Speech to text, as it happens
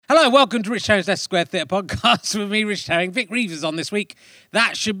Hello, welcome to Rich Herring's Leicester Square Theatre podcast with me, Rich Herring. Vic Reeves is on this week.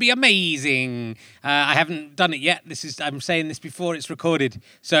 That should be amazing. I haven't done it yet. I'm saying this before it's recorded.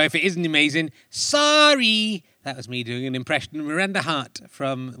 So if it isn't amazing, sorry. That was me doing an impression of Miranda Hart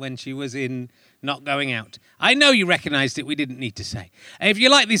from when she was in Not Going Out. I know you recognised it. We didn't need to say. If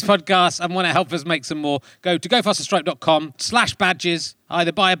you like these podcasts and want to help us make some more, go to gofasterstripe.com/badges.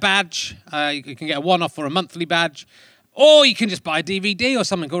 Either buy a badge. You can get a one-off or a monthly badge. Or you can just buy a DVD or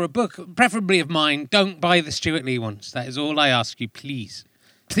something, or a book, preferably of mine. Don't buy the Stuart Lee ones. That is all I ask you, please.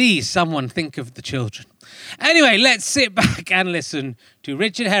 Please, someone think of the children. Anyway, let's sit back and listen to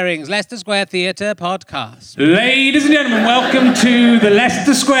Richard Herring's Leicester Square Theatre podcast. Ladies and gentlemen, welcome to the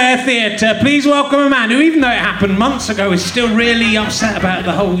Leicester Square Theatre. Please welcome a man who, even though it happened months ago, is still really upset about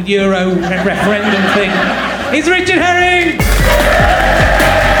the whole Euro referendum thing. It's Richard Herring!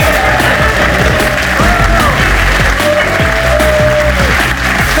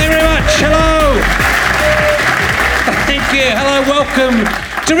 Hello. Thank you. Hello, welcome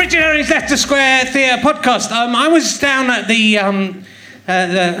to Richard Herring's Leicester Square Theatre podcast. I was down at the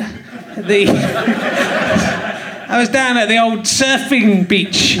old surfing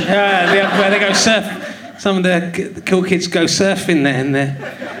beach where they go surf. Some of the cool kids go surfing there.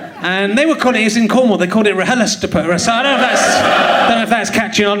 And they were calling it in Cornwall. They called it Reeves. So I don't know if that's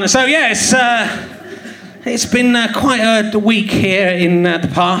catching on. So yeah, it's been quite a week here in the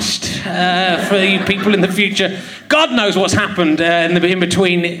past for you people in the future. God knows what's happened in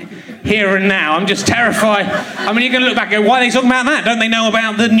between here and now. I'm just terrified. I mean, you're going to look back and go, why are they talking about that? Don't they know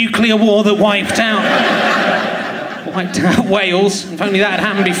about the nuclear war that wiped out Wales? If only that had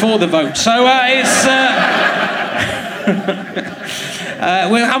happened before the vote. So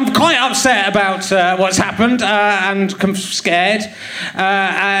I'm quite upset about what's happened and scared.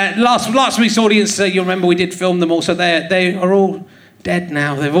 Last week's audience, you'll remember we did film them all, so they are all dead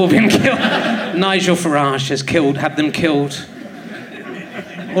now. They've all been killed. Nigel Farage has had them killed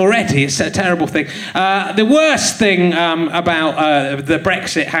already. It's a terrible thing. The worst thing about the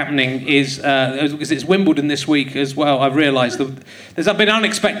Brexit happening is, because it's Wimbledon this week as well, I've realised there's been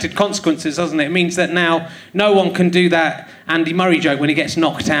unexpected consequences, hasn't it? It means that now no one can do that Andy Murray joke when he gets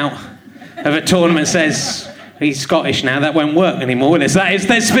knocked out of a tournament, says he's Scottish now. That won't work anymore, will it?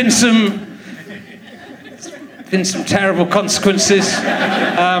 There's been some terrible consequences.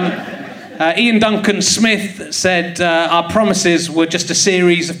 Ian Duncan Smith said our promises were just a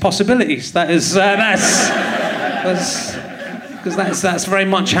series of possibilities. That's very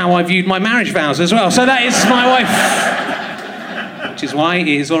much how I viewed my marriage vows as well. So that is my wife, which is why it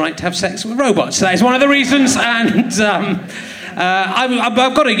is all right to have sex with robots. That is one of the reasons. And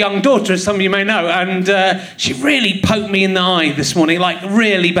I've got a young daughter, as some of you may know, and she really poked me in the eye this morning, like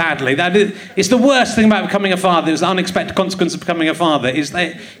really badly. It's the worst thing about becoming a father, is the unexpected consequence of becoming a father, is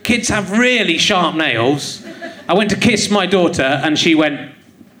that kids have really sharp nails. I went to kiss my daughter and she went,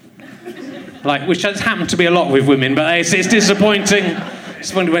 which has happened to me a lot with women, but it's disappointing.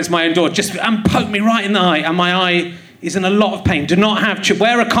 Disappointing when it's my own daughter. And poked me right in the eye, and my eye is in a lot of pain. Do not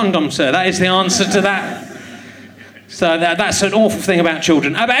wear a condom, sir. That is the answer to that. So that's an awful thing about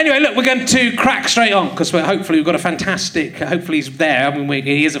children. But anyway, look, we're going to crack straight on, because hopefully we've got a fantastic... Hopefully he's there. I mean,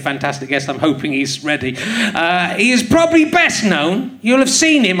 he is a fantastic guest. I'm hoping he's ready. He is probably best known. You'll have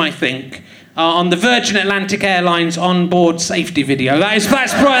seen him, I think, on the Virgin Atlantic Airlines onboard safety video. That's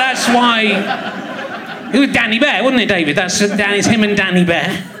why... It was Danny Bear, wasn't it, David? It's him and Danny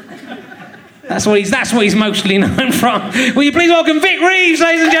Bear. That's what he's mostly known from. Will you please welcome Vic Reeves,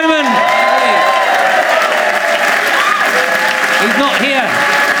 ladies and gentlemen? He's not here.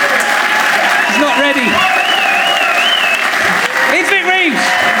 He's not ready. It's Vic Reeves.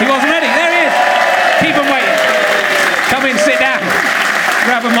 He wasn't ready. There he is. Keep him waiting. Come in, sit down.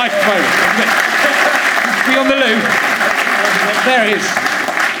 Grab a microphone. Be on the loo. There he is.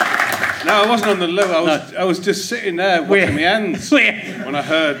 No, I wasn't on the loo. I was just sitting there washing my hands when I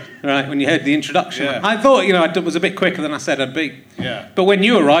heard... Right, when you heard the introduction. Yeah. I thought, I was a bit quicker than I said I'd be. Yeah. But when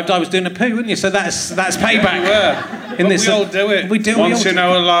you arrived, I was doing a poo, weren't you? So that's payback. Yeah, we were. We all do it. We do. Once in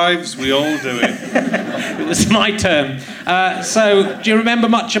our lives, we all do it. It was my turn. So, do you remember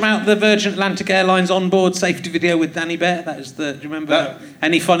much about the Virgin Atlantic Airlines onboard safety video with Danny Bear? Do you remember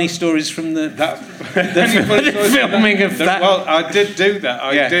any funny stories from the filming of that? Well, I did do that.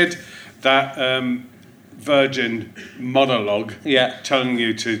 I did that Virgin monologue, telling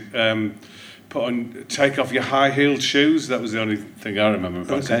you to take off your high-heeled shoes. That was the only thing I remember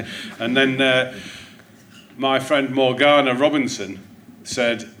about it. And then my friend Morgana Robinson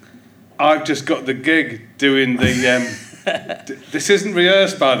said, I've just got the gig doing the... This isn't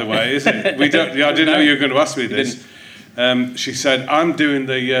rehearsed, by the way, is it? I didn't know you were going to ask me this. she said, I'm doing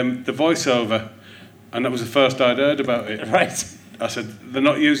the voiceover. And that was the first I'd heard about it. Right. I said, they're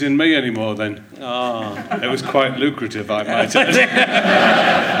not using me anymore then. Oh. It was quite lucrative, I might add.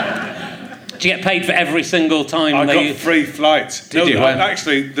 Do you get paid for every single time? I got free flights. Did you?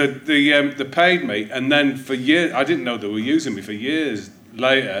 Actually, they paid me, and then for years, I didn't know they were using me for years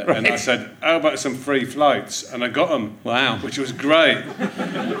later, right. And I said, how about some free flights? And I got them. Wow. Which was great.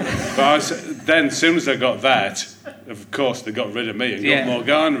 But then, as soon as I got that, of course, they got rid of me and got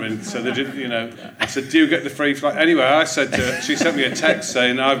Morgana in, so they didn't, I said, do you get the free flight? Anyway, I said to her, she sent me a text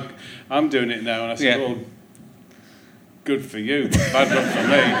saying, I'm doing it now, and I said, well, good for you, bad luck for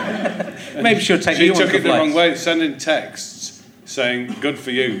me. And maybe she'll take you on the She took it the wrong way, sending texts saying, good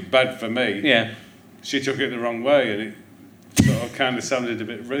for you, bad for me. Yeah. She took it the wrong way, and it sort of kind of sounded a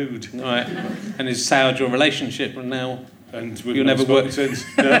bit rude. Right. And it's soured your relationship, and now... And we've you'll never work since.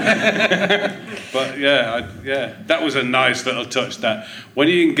 But that was a nice little touch. That when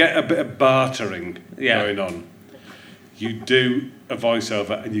you can get a bit of bartering going on, you do a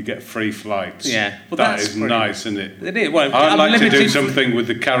voiceover and you get free flights. Yeah, well, that is nice, isn't it? It is. Well, I'd like to do something with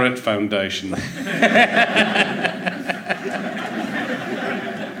the Carrot Foundation.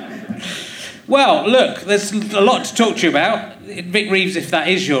 Well, look, there's a lot to talk to you about. Vic Reeves, if that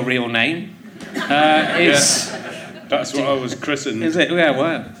is your real name, is. Yeah. That's what I was christened. Is it? Yeah,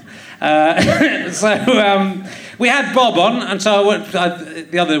 wow. We had Bob on, and so I went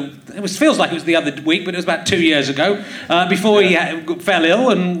feels like it was the other week, but it was about 2 years ago, before he fell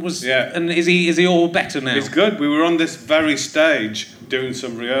ill and was. Yeah. And is he all better now? It's good. We were on this very stage doing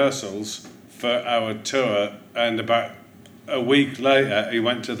some rehearsals for our tour, and about a week later, he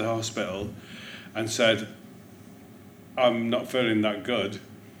went to the hospital and said, "I'm not feeling that good."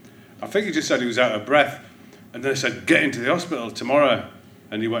 I think he just said he was out of breath. And then I said, get into the hospital tomorrow.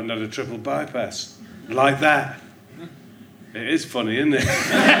 And he went and had a triple bypass. Like that. It is funny, isn't it?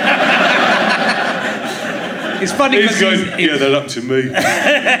 It's funny because yeah, they're up to me.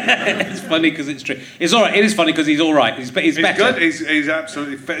 It's funny because it's true. It's all right. It is funny because he's all right. He's better. Good. He's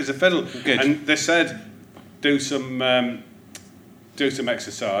absolutely fit as a fiddle. Good. And they said, do some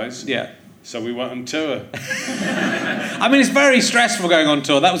exercise. Yeah. So we went on tour. I mean, it's very stressful going on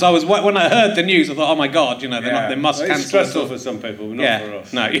tour. When I heard the news, I thought, oh my God, they must cancel. It's stressful for some people, but not for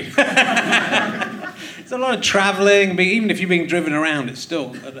us. No. It's a lot of travelling. Even if you're being driven around, it's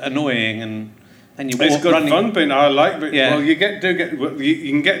still annoying, and you walk. It's good fun. I like it. Yeah. Well, you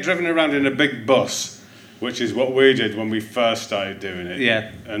can get driven around in a big bus, which is what we did when we first started doing it.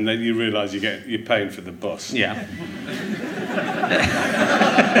 Yeah. And then you realise you're paying for the bus. Yeah.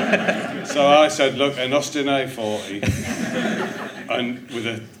 So I said, look, an Austin A40 and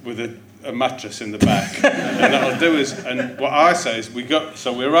with a mattress in the back. And that'll do us. And what I say is we're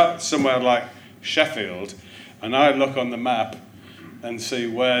at somewhere like Sheffield, and I look on the map and see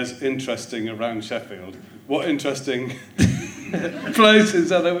where's interesting around Sheffield. What interesting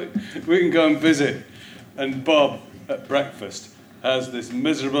places are there we can go and visit? And Bob, at breakfast, has this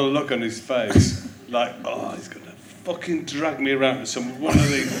miserable look on his face, like, oh, he's going to fucking drag me around to one of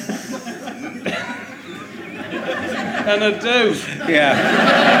these. And I do.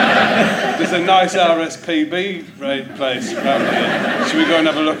 Yeah. There's a nice RSPB place around here. Should we go and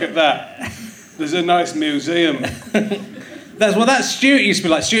have a look at that? There's a nice museum. That's Stuart used to be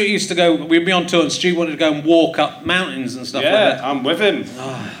like. Stuart used to go, we'd be on tour and Stuart wanted to go and walk up mountains and stuff like that. Yeah, I'm with him.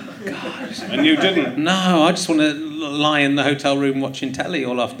 Oh, God. And you didn't? No, I just want to lie in the hotel room watching telly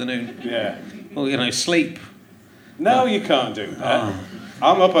all afternoon. Yeah. Or, sleep. No, you can't do that. Oh.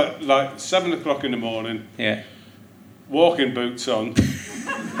 I'm up at like 7 o'clock in the morning. Yeah. Walking boots on.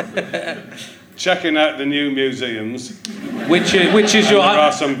 Checking out the new museums. Which is there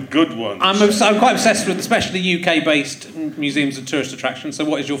are some good ones. I'm quite obsessed with especially UK-based museums and tourist attractions. So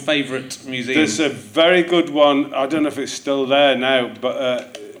what is your favourite museum? There's a very good one. I don't know if it's still there now,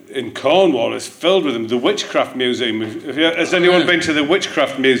 but in Cornwall, it's filled with them. The Witchcraft Museum. Has anyone been to the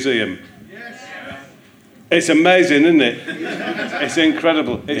Witchcraft Museum? It's amazing, isn't it? It's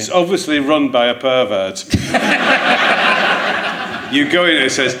incredible. It's obviously run by a pervert. You go in, it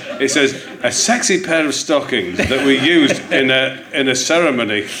says a sexy pair of stockings that were used in a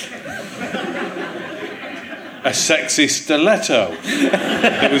ceremony. A sexy stiletto.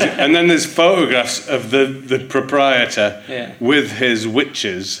 And then there's photographs of the proprietor with his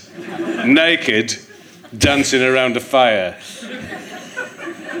witches, naked, dancing around a fire.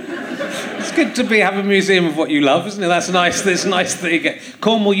 It's good to have a museum of what you love, isn't it? That's nice. It's nice that you get.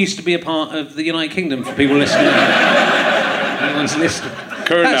 Cornwall used to be a part of the United Kingdom for people listening. Anyone's listening.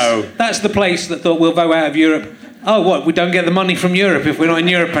 That's the place that thought we'll vote out of Europe. Oh, what? We don't get the money from Europe if we're not in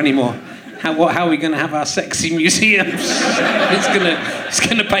Europe anymore. How are we going to have our sexy museums? It's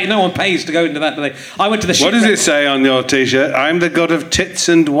gonna pay. No one pays to go into that, do they? I went to the. What does it say on your T-shirt? I'm the god of tits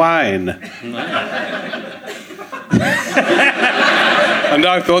and wine. No. And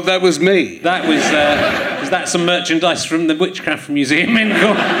I thought that was me. That was that some merchandise from the Witchcraft Museum in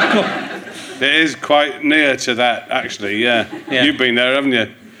Cornwall? It is quite near to that, actually. Yeah. You've been there, haven't you?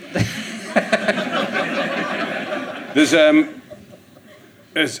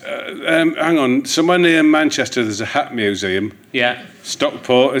 Hang on, somewhere near Manchester there's a hat museum. Yeah.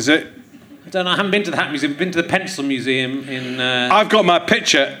 Stockport, is it? I don't know, I haven't been to the hat museum, I've been to the pencil museum in... I've got my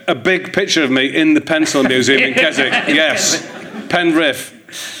picture, a big picture of me in the pencil museum in Keswick. Yes. Penrith.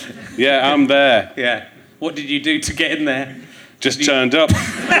 Yeah, I'm there. Yeah. What did you do to get in there? Just turned up.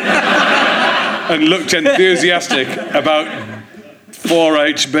 And looked enthusiastic about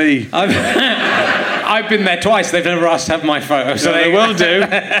 4HB. I've been there twice. They've never asked to have my photo, so they will do.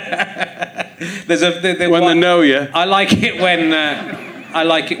 When they know you. I like it when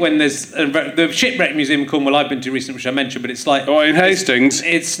there's the shipwreck museum in Cornwall I've been to recently, which I mentioned, but it's like in Hastings.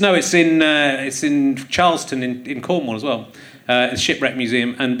 It's in Charleston in Cornwall as well. It's shipwreck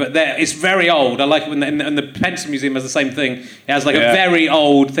museum, but it's very old. I like it when and the pencil museum has the same thing. It has like a very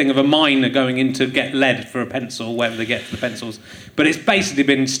old thing of a miner going in to get lead for a pencil, wherever they get the pencils. But it's basically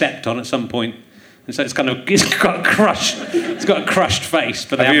been stepped on at some point, and so it's got a crushed face.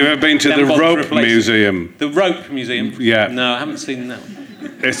 But have you ever been to the rope museum? The rope museum? Yeah. No, I haven't seen that one.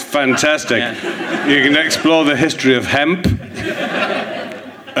 It's fantastic. Yeah. You can explore the history of hemp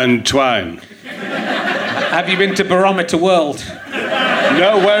and twine. Have you been to Barometer World?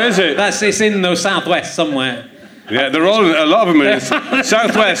 No, where is it? It's in the southwest somewhere. Yeah, a lot of them in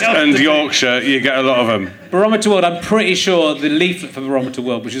southwest and Yorkshire. You get a lot of them. Barometer World. I'm pretty sure the leaflet for Barometer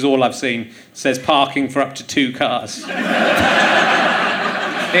World, which is all I've seen, says parking for up to 2 cars.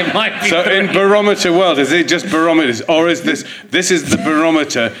 It might be. So in Barometer World, is it just barometers, or is this is the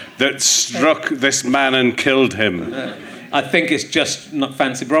barometer that struck this man and killed him? I think it's just not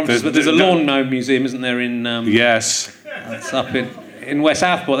fancy barometers, but there's a lawnmower museum, isn't there? Yes. It's up in West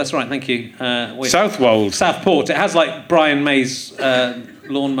Southport. That's right. Thank you. Southwold. Southport. It has like Brian May's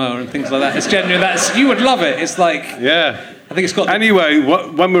lawnmower and things like that. It's genuinely you would love it. It's like I think it's got. Anyway,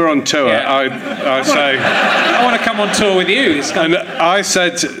 when we were on tour, I say I want to come on tour with you. And I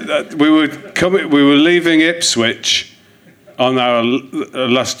said that we were leaving Ipswich on our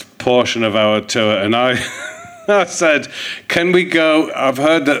last portion of our tour, and I said, "Can we go? I've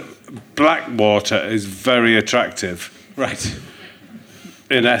heard that Blackwater is very attractive." Right.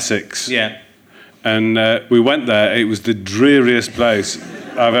 In Essex. Yeah. And we went there. It was the dreariest place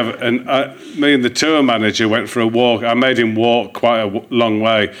I've ever... And me and the tour manager went for a walk. I made him walk quite a long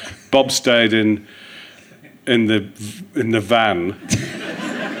way. Bob stayed in the van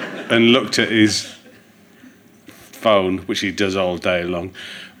and looked at his phone, which he does all day long.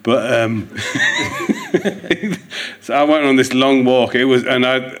 But so I went on this long walk. It was, and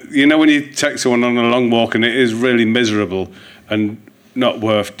when you take someone on a long walk and it is really miserable and not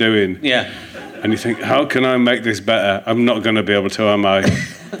worth doing. Yeah. And you think, how can I make this better? I'm not going to be able to, am I?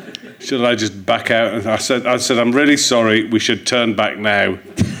 Should I just back out? And I said, I'm really sorry. We should turn back now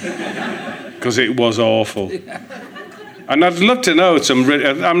because it was awful. And I'd love to know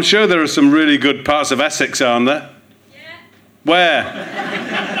I'm sure there are some really good parts of Essex, aren't there? Yeah. Where?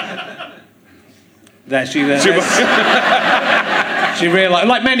 She realised,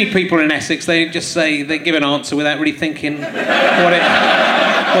 like many people in Essex, they just say, they give an answer without really thinking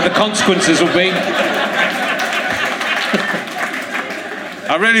what the consequences will be.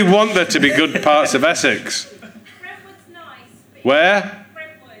 I really want there to be good parts of Essex. Brentwood's nice. Where?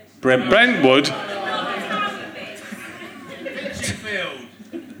 Brentwood?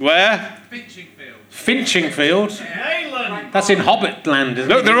 Finchingfield. Where? Finchingfield? Leyland. That's in Hobbitland,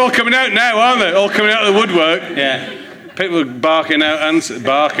 isn't it? Look, they're all coming out now, aren't they? All coming out of the woodwork. Yeah. People are barking out answers.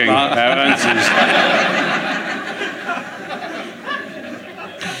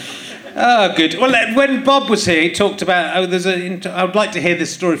 Oh, good. Well, when Bob was here, he talked about, I would like to hear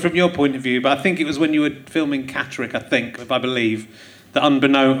this story from your point of view, but I think it was when you were filming Catterick, I think, if I believe, that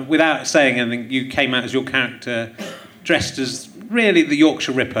without saying anything, you came out as your character dressed as really the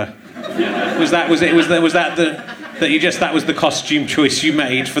Yorkshire Ripper. That was the costume choice you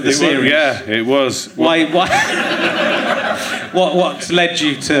made for the series? Yeah, it was. Why? What led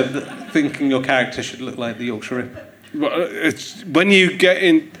you to thinking your character should look like the Yorkshire Ripper? Well, it's when you get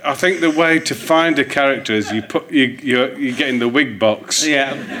in. I think the way to find a character is you get in the wig box.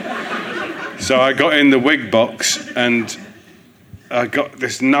 Yeah. So I got in the wig box and I got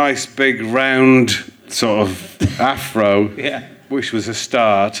this nice big round sort of afro, yeah, which was a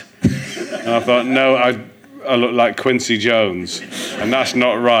start. And I thought, no, I look like Quincy Jones, and that's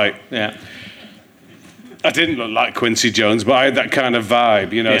not right. Yeah. I didn't look like Quincy Jones, but I had that kind of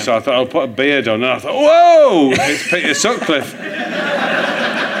vibe, you know. Yeah. So I thought I'll put a beard on, and I thought, whoa, it's Peter Sutcliffe.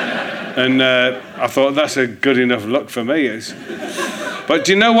 And I thought that's a good enough look for me. But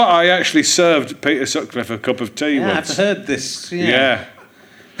do you know what? I actually served Peter Sutcliffe a cup of tea once. I've heard this. Yeah.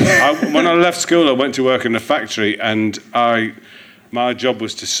 When I left school, I went to work in a factory, and my job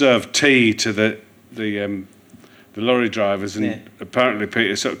was to serve tea to the lorry drivers, and apparently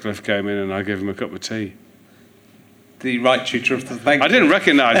Peter Sutcliffe came in, and I gave him a cup of tea. The right tutor of the bank. I didn't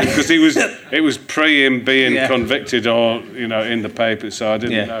recognise him because it was pre him being convicted or in the paper, so I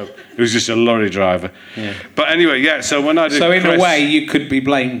didn't know. He was just a lorry driver. Yeah. But anyway, so when I did, so in a way, you could be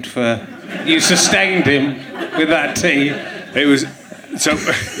blamed for you sustained him with that tea. It was so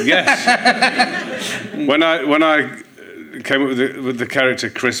yes. When I came up with the character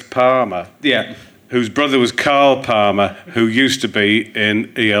Chris Palmer, whose brother was Carl Palmer, who used to be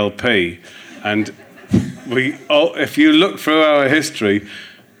in ELP, and if you look through our history,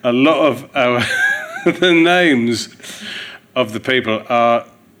 a lot of the names of the people are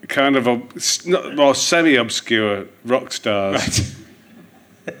kind of semi-obscure rock stars.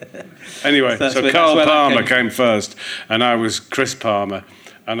 Right. Anyway, so Carl Palmer came first, and I was Chris Palmer,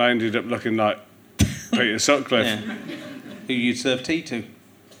 and I ended up looking like Peter Sutcliffe. Yeah. Who you'd serve tea to.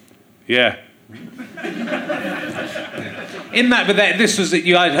 Yeah. In that, but this was that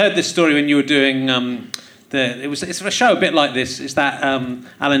I'd heard this story when you were doing it's a show a bit like this. It's that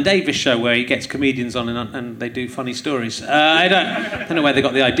Alan Davis show where he gets comedians on and they do funny stories. I don't know where they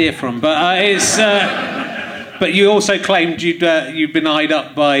got the idea from, but it's. But you also claimed you'd been eyed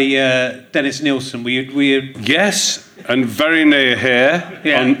up by Dennis Nilsson. Were you? Yes, and very near here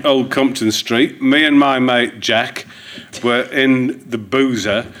on Old Compton Street. Me and my mate Jack were in the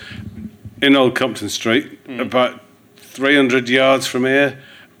Boozer in Old Compton Street, about 300 yards from here,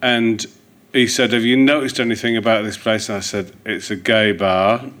 and he said, "Have you noticed anything about this place?" And I said, "It's a gay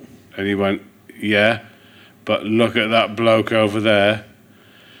bar." And he went, "Yeah, but look at that bloke over there."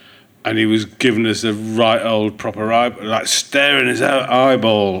 And he was giving us a right old proper eye, like staring his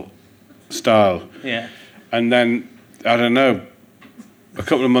eyeball style. Yeah. And then, I don't know, a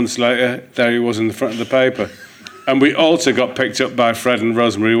couple of months later, there he was in the front of the paper. And we also got picked up by Fred and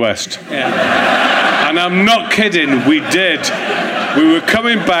Rosemary West. Yeah. And I'm not kidding, we did. We were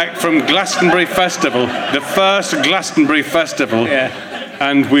coming back from Glastonbury Festival, the first Glastonbury Festival. Yeah.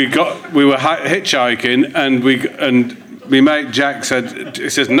 And we were hitchhiking, and my mate Jack said, he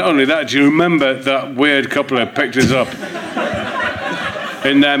says, not only that, do you remember that weird couple that picked us up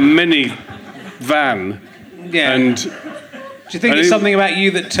in their mini van? Yeah. And do you think it's something about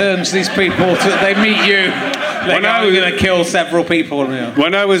you that turns these people to they meet you? Like, I'm going to kill several people.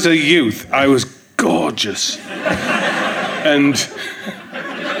 When I was a youth, I was gorgeous, and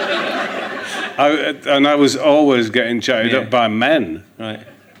I was always getting chatted up by men. Right.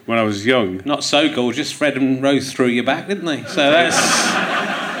 When I was young. Not so gorgeous. Fred and Rose threw you back, didn't they? So that's.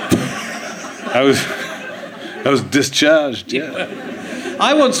 I was discharged. Yeah.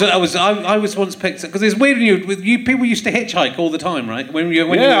 I was once picked up because it's weird when you people used to hitchhike all the time, right? When you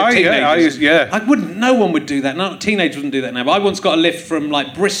were teenagers. No one would do that. No, teenagers wouldn't do that now. But I once got a lift from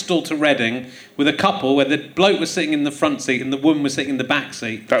like Bristol to Reading with a couple where the bloke was sitting in the front seat and the woman was sitting in the back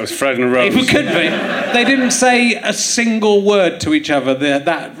seat. That was Fred and Rose. It could be. They didn't say a single word to each other.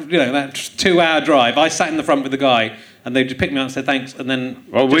 That 2-hour drive. I sat in the front with the guy. And they'd just pick me up and say thanks, and then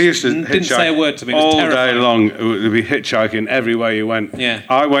we used to didn't say a word to me. It was all terrifying. day long. We'd be hitchhiking everywhere you went. Yeah.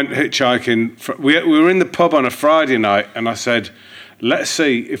 I went hitchhiking. We were in the pub on a Friday night, and I said, "Let's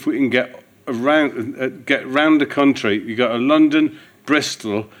see if we can get round the country. You go to London,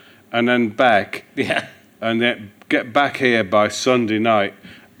 Bristol, and then back. Yeah. And then get back here by Sunday night.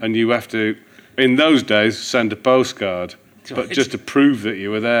 And you have to, in those days, send a postcard, but just to prove that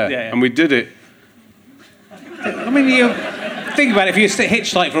you were there. Yeah. And we did it. I mean, you think about it, if you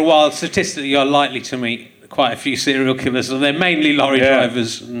hitchhike for a while, statistically you're likely to meet quite a few serial killers, and they're mainly lorry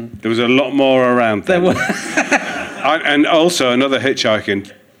drivers. And there was a lot more around then. There were. And also another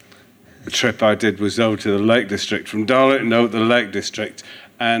hitchhiking trip I did was over to the Lake District, from Darlington over to the Lake District,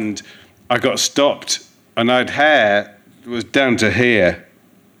 and I got stopped, and I'd hair that was down to here.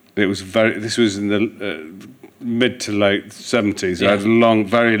 This was in the mid to late 70s. I had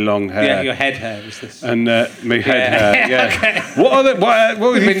very long hair. Yeah, your head hair was this. And my head hair, yeah. Okay. What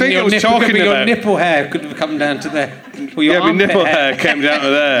would you think I was talking about? Your nipple hair could have come down to there. My nipple hair came down to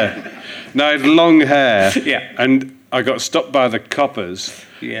there. No, I had long hair. Yeah. And I got stopped by the coppers.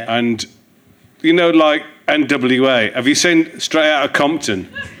 Yeah. And, like NWA. Have you seen Straight Outta Compton?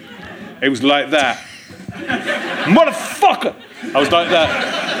 It was like that. Motherfucker! I was like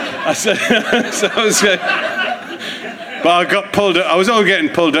that. I said, so I was but I got pulled up. I was all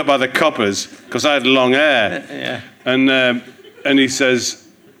getting pulled up by the coppers because I had long hair. Yeah. And he says,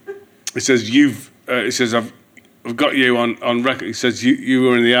 I've got you on record. He says, you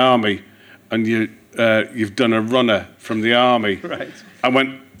were in the army and you've done a runner from the army. Right. I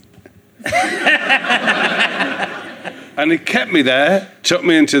went, and he kept me there, took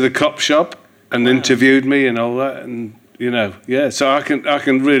me into the cop shop and interviewed me and all that. And, so I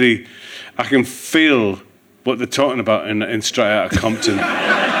can really feel what they're talking about in Straight Outta Compton.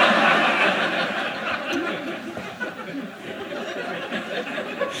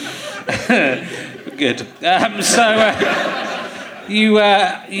 Good. You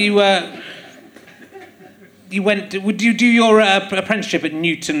went. Would you do your apprenticeship at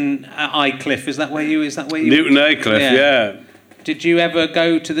Newton Aycliffe? Is that where you? Newton Aycliffe, yeah. Did you ever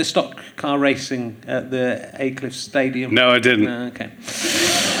go to the stock car racing at the Aycliffe Stadium? No, I didn't. No, okay.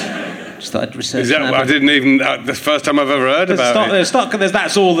 Just thought I'd research that. I didn't even. The first time I've ever heard about it.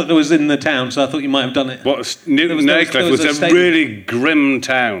 That's all that there was in the town, so I thought you might have done it. Newton Aycliffe was a really grim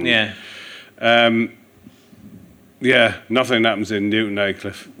town. Yeah. Nothing happens in Newton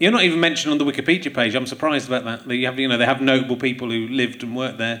Aycliffe. You're not even mentioned on the Wikipedia page. I'm surprised about that. They have notable people who lived and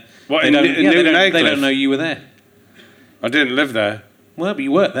worked there. What, in Newton Aycliffe? They don't know you were there. I didn't live there. Well, but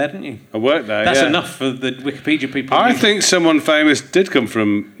you worked there, didn't you? I worked there, That's enough for the Wikipedia people. I think someone famous did come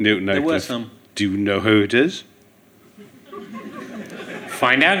from Newton Aycliffe. There were some. Do you know who it is?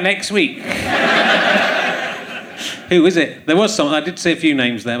 Find out next week. Who is it? There was someone. I did see a few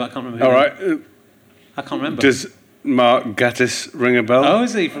names there, but I can't remember who. All right. I can't remember. Does Mark Gattis ring a bell? Oh,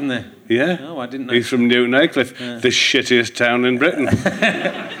 is he from there? Yeah. Oh, I didn't know. He's from Newton Aycliffe, the shittiest town in Britain.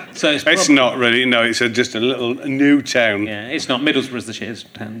 So it's not really. No, it's just a little new town. Yeah, it's not. Middlesbrough's the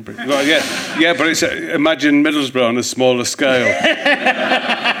shittest town in Britain. Well, yeah, but it's imagine Middlesbrough on a smaller scale.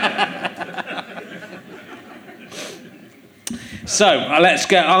 So let's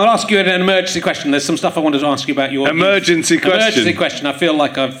go. I'll ask you an emergency question. There's some stuff I wanted to ask you about your emergency question. Emergency question. I feel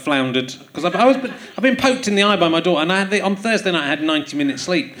like I've floundered because I've been poked in the eye by my daughter, and on Thursday night I had 90 minutes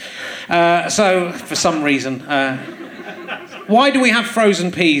sleep. So for some reason, why do we have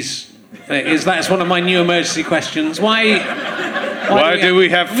frozen peas? That's one of my new emergency questions. Why do we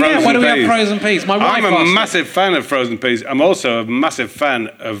have frozen peas? Why do we have frozen peas? I'm a massive fan of frozen peas. I'm also a massive fan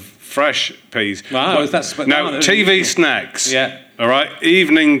of fresh peas. Wow, now, TV snacks. Yeah. All right,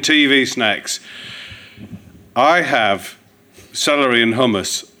 evening TV snacks. I have celery and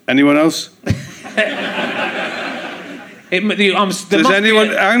hummus. Anyone else? Does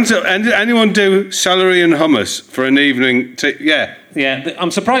anyone do celery and hummus for an evening? Yeah.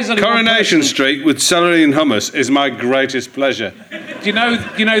 I'm surprised that Coronation Street with celery and hummus is my greatest pleasure. Do you know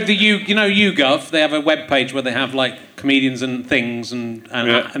YouGov? They have a web page where they have like comedians and things, and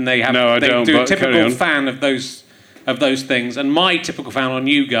they have. No, I don't. Do a typical fan of those things, and my typical fan on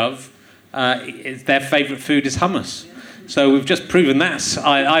YouGov, their favourite food is hummus. So we've just proven that.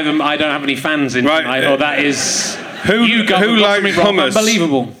 I don't have any fans in tonight, or that is who likes hummus?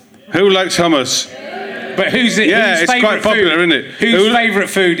 Unbelievable. Who likes hummus? But who's it? Yeah, it's quite popular, isn't it? Whose favourite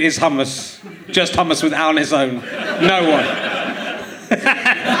food is hummus? Just hummus with on its own. No one.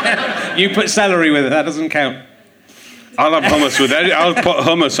 You put celery with it. That doesn't count. I'll have hummus with any. I'll put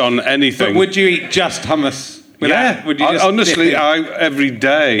hummus on anything. But would you eat just hummus? Yeah. Would you just honestly, every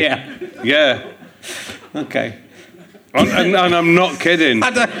day. Yeah. Yeah. Okay. And I'm not kidding.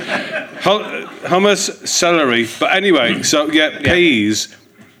 Hummus, celery. But anyway, peas.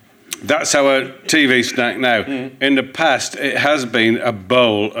 That's our TV snack now. In the past, it has been a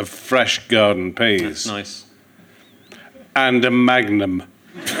bowl of fresh garden peas. That's nice. And a Magnum.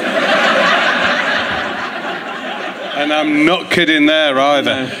 And I'm not kidding there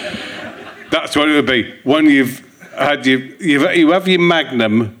either. No. That's what it would be. When you have your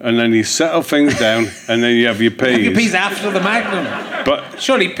Magnum, and then you settle things down, and then you have your peas. Have your peas after the Magnum. But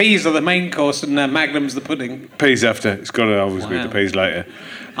surely peas are the main course, and Magnum's the pudding. Peas after. It's got to always be the peas later.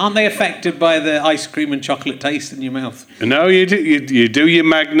 Aren't they affected by the ice cream and chocolate taste in your mouth? No, you do your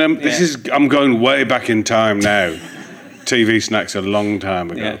Magnum. Yeah. I'm going way back in time now. TV snacks a long time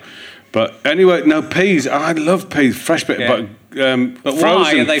ago. Yeah. But anyway, no, peas. I love peas, fresh bit, but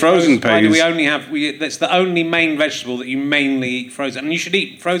why are they frozen peas? Why do we only have? That's the only main vegetable that you mainly eat frozen, and you should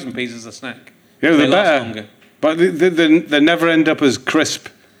eat frozen peas as a snack. Yeah, they're better. Longer. But they never end up as crisp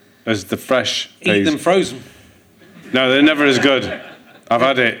as the fresh peas. Eat them frozen. No, they're never as good. I've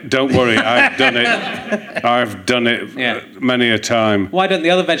had it. Don't worry, I've done it. I've done it many a time. Why don't the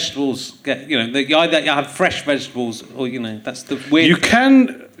other vegetables get? You either have fresh vegetables, or that's the weird. You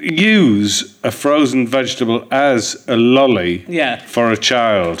can use a frozen vegetable as a lolly for a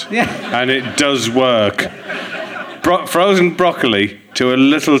child. Yeah, and it does work. Frozen broccoli to a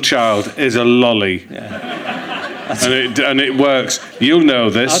little child is a lolly. Yeah. And it works. You'll know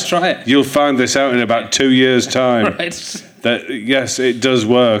this. I'll try it. You'll find this out in about 2 years' time. Right. That yes, it does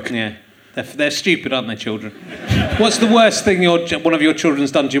work. Yeah, they're stupid, aren't they, children? What's the worst thing one of your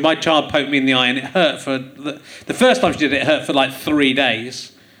children's done to you? My child poked me in the eye, and it hurt for the first time she did it. It hurt for like 3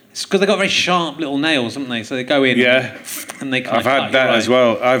 days. It's because they've got very sharp little nails, haven't they? So they go in. Yeah, and they. I've had that as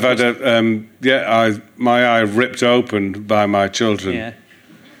well. I've had my eye ripped open by my children. Yeah.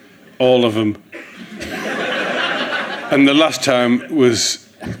 All of them. And the last time was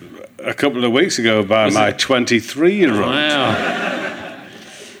a couple of weeks ago by my 23-year-old. Wow.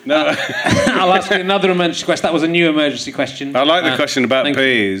 No. I'll ask you another emergency question. That was a new emergency question. I like the question about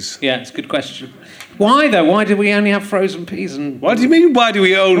peas. Yeah, it's a good question. Why, though? Why do we only have frozen peas? What do you mean, why do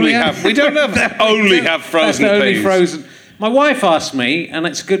we only have... We don't have only have frozen peas. Only frozen. My wife asked me, and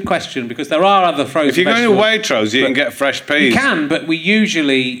it's a good question, because there are other frozen If you're going to Waitrose, you can get fresh peas. You can, but you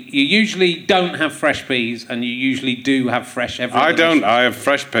usually don't have fresh peas, and you usually do have fresh every I don't. Dish. I have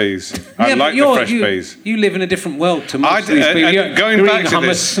fresh peas. I like the fresh peas. You live in a different world to most of these people. You're going back to hummus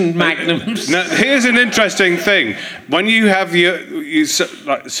this, and magnums. Now, here's an interesting thing. When you have you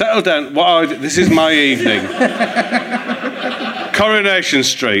settle down. This is my evening. Coronation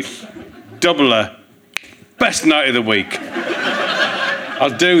Street, doubler. Best night of the week.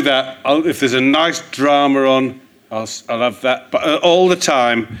 I'll do that. If there's a nice drama on, I'll have that. But all the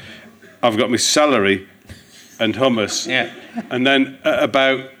time, I've got my celery and hummus. Yeah. And then at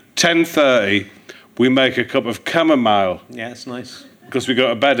about 10:30, we make a cup of chamomile. Yeah, that's nice. Because we go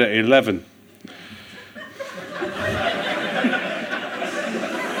to bed at 11.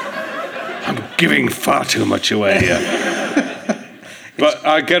 I'm giving far too much away here. But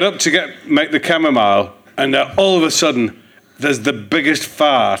I get up to make the chamomile. And all of a sudden, there's the biggest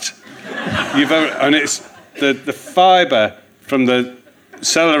fart you've ever... And it's the fibre from the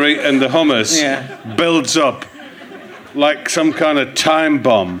celery and the hummus builds up like some kind of time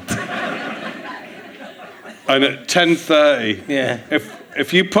bomb. And at 10:30,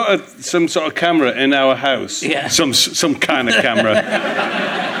 if you put some sort of camera in our house, some kind of camera...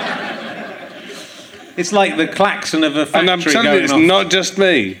 It's like the klaxon of a factory. And I'm telling you, it's not just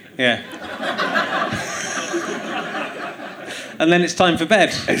me. Yeah. And then it's time for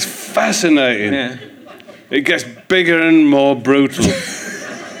bed. It's fascinating. Yeah. It gets bigger and more brutal.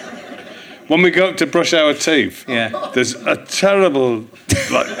 When we go up to brush our teeth, there's a terrible,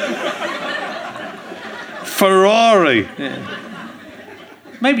 Ferrari. Yeah.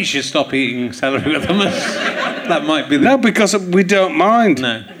 Maybe you should stop eating celery with hummus. That might be No, because we don't mind.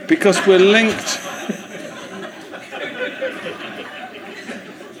 No. Because we're linked.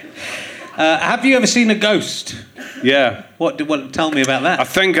 Have you ever seen a ghost? Yeah. What? Tell me about that. I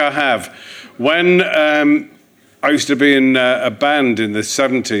think I have. When I used to be in a band in the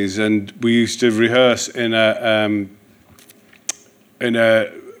 70s, and we used to rehearse in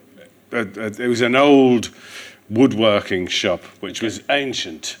it was an old woodworking shop, which was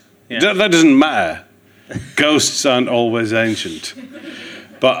ancient. Yeah. That doesn't matter. Ghosts aren't always ancient.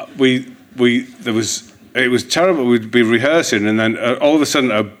 But it was terrible. We'd be rehearsing, and then all of a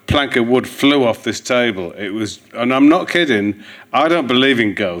sudden a plank of wood flew off this table. And I'm not kidding. I don't believe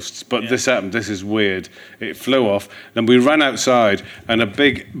in ghosts, but this happened. This is weird. It flew off. Then we ran outside, and a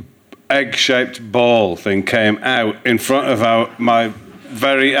big egg-shaped ball thing came out in front of my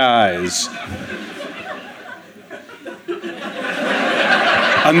very eyes.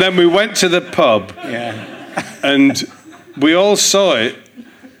 And then we went to the pub, and we all saw it,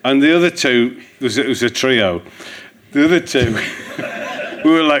 and the other two, it was a trio, the other two,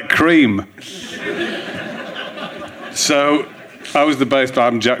 we were like cream. So I was the bass player,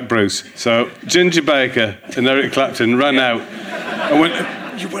 I'm Jack Bruce. So Ginger Baker and Eric Clapton ran out and went,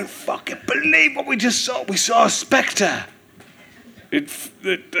 "You won't fucking believe what we just saw. We saw a spectre." It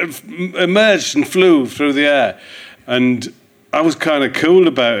emerged and flew through the air. And I was kind of cool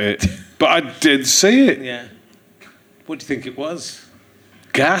about it, but I did see it. Yeah. What do you think it was?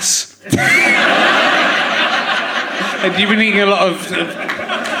 Gas. Had you been eating a lot of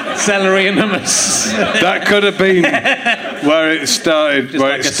celery and hummus? That could have been where it started, Just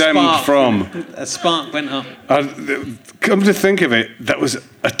where like it stemmed from. A spark went up. Come to think of it, that was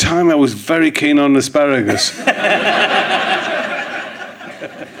a time I was very keen on asparagus.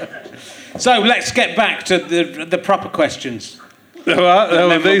 So let's get back to the proper questions.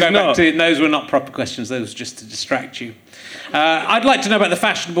 Those were not proper questions. Those were just to distract you. I'd like to know about the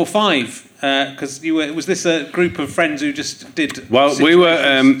Fashionable Five, because was this a group of friends who just did? Well, we were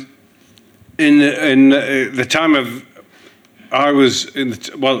in the time of. I was in.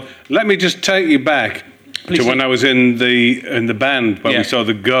 Let me just take you back to when I was in the band when we saw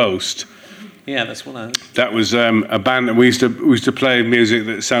the Ghost. Yeah, that's what I. That was a band that we used to play music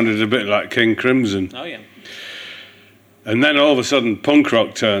that sounded a bit like King Crimson. Oh yeah. And then all of a sudden, punk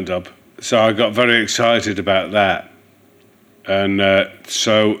rock turned up, so I got very excited about that. And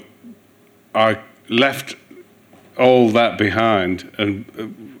so I left all that behind, and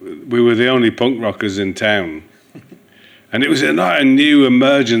we were the only punk rockers in town. And it was a new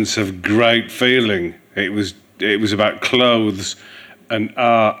emergence of great feeling. It was about clothes and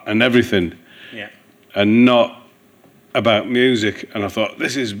art and everything, and not about music. And I thought,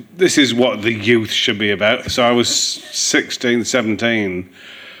 this is what the youth should be about. So I was 16, 17.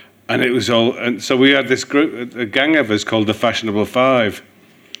 And it was all, and so we had this group, a gang of us called the Fashionable Five.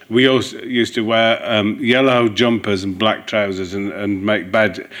 We also used to wear yellow jumpers and black trousers and make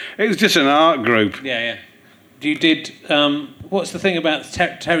bad. It was just an art group. Yeah. You did. What's the thing about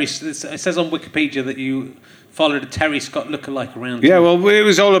Terry? It says on Wikipedia that you followed a Terry Scott lookalike around. Yeah, well, it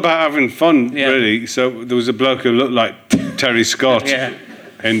was all about having fun, really. So there was a bloke who looked like Terry Scott.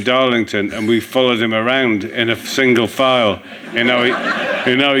 In Darlington, and we followed him around in a single file in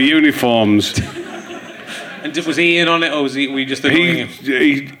our uniforms. And was he in on it, or were you just annoying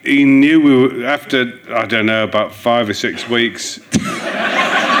him? He knew we were, after, I don't know, about 5 or 6 weeks,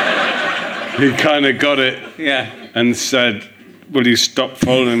 he kind of got it and said, will you stop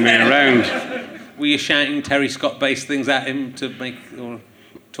following me around? Were you shouting Terry Scott-based things at him to make, or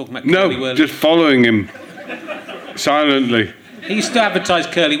talking about curly whirlies? Just following him silently. He used to advertise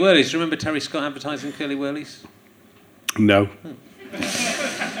curly whirlies. Do you remember Terry Scott advertising curly whirlies? No. I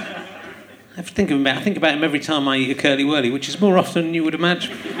have to think about him every time I eat a curly whirly, which is more often than you would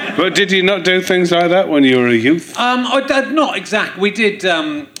imagine. But did you not do things like that when you were a youth? Not exactly. We did.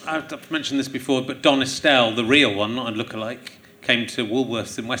 I've mentioned this before, but Don Estelle, the real one, not a lookalike, came to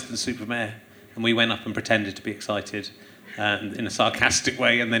Woolworths in Weston-super-Mare, and we went up and pretended to be excited in a sarcastic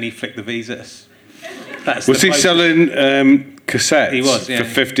way, and then he flicked the V's at us. Was he selling cassettes? He was, for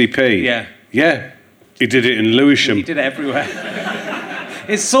 50p? Yeah. Yeah. He did it in Lewisham. He did it everywhere.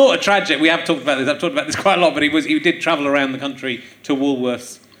 It's sort of tragic. We have talked about this. I've talked about this quite a lot, but he did travel around the country to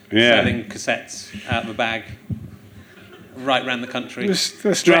Woolworths selling cassettes out of a bag, right around the country.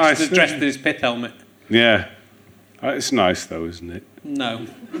 That's nice. Dressed in his pith helmet. Yeah. It's nice, though, isn't it? No.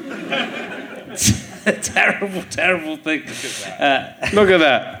 It's a terrible, terrible thing. Look at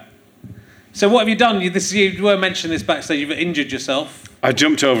that. So what have you done? You were mentioning this backstage. You've injured yourself. I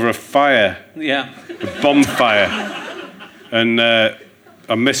jumped over a fire. Yeah. A bonfire. And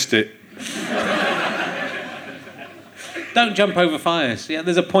I missed it. Don't jump over fires. Yeah,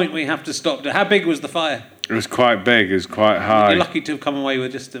 there's a point where you have to stop. How big was the fire? It was quite big. It was quite high. You're lucky to have come away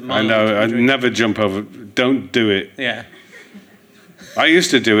with just a mile. I know. I'd never jump over. Don't do it. Yeah. I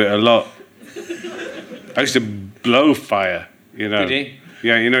used to do it a lot. I used to blow fire, you know. Did you?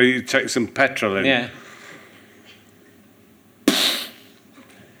 Yeah, you know, you take some petrol in. Yeah.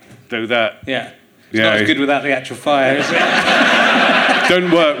 Do that. Yeah. It's not as good without the actual fire, is it?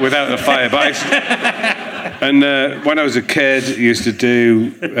 Don't work without the fire. But and when I was a kid, I used to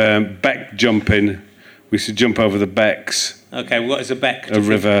do beck jumping. We used to jump over the becks. Okay, what is a beck? A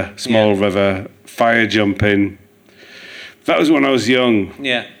river, small river, fire jumping. That was when I was young.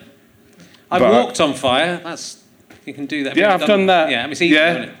 Yeah. I've walked on fire. You can do that. Yeah, I've done that. Yeah, it's easy,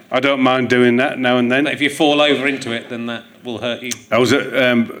 isn't it? I don't mind doing that now and then. But if you fall over into it, then that will hurt you. I was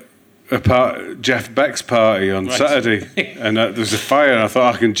at Jeff Beck's party on Saturday, and there was a fire, and I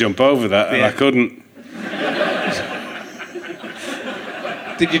thought I can jump over that, and I couldn't.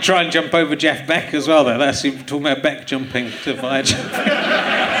 Did you try and jump over Jeff Beck as well, though? That's you're talking about Beck jumping to fire jumping.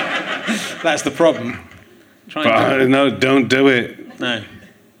 That's the problem. No, don't do it. No.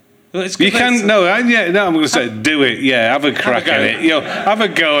 Well, you can no. I'm going to say do it. Yeah, have a crack at it. Have a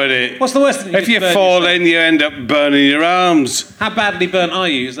go at it. What's the worst thing? If you fall in, you end up burning your arms. How badly burnt are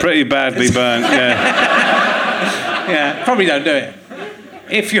you? Pretty badly burnt. Yeah. Yeah, probably don't do it.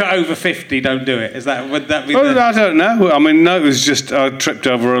 If you're over 50, don't do it. Would that be? Well, I don't know. I mean, no, it was just I tripped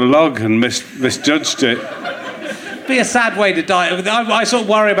over a log and misjudged it. Be a sad way to die. I sort of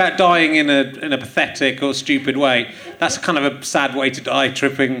worry about dying in a pathetic or stupid way. That's kind of a sad way to die.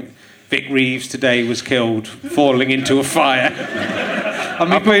 Tripping. Vic Reeves today was killed falling into a fire.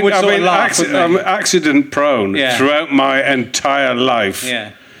 I've been accident prone throughout my entire life.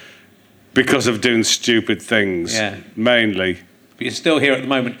 Yeah. Because of doing stupid things, mainly. but you're still here at the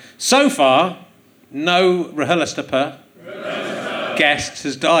moment. So far, no Reeves guest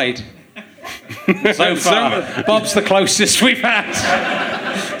has died. So far, Bob's the closest we've had.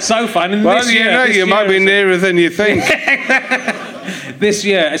 So far, and you might be nearer than you think. This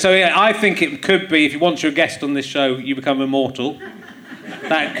year, so yeah, I think it could be, if you want your guest on this show, you become immortal.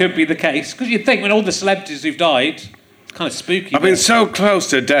 That could be the case. Because you'd think when all the celebrities who've died, it's kind of spooky. I've been so close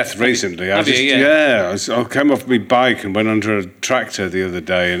to death recently. I came off my bike and went under a tractor the other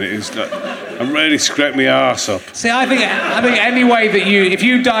day, and it really scraped my arse up. See, I think any way that if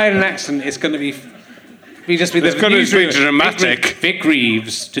you die in an accident, it's going to be it's going to be dramatic. Vic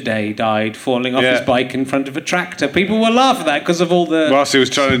Reeves today died falling off his bike in front of a tractor. People will laugh at that because of all the... Whilst he was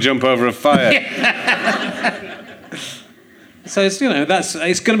trying to jump over a fire. So it's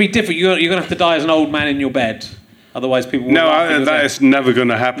it's going to be different. You're going to have to die as an old man in your bed, otherwise people will. No, that is never going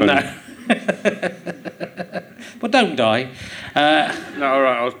to happen. No. Well, don't die. No, all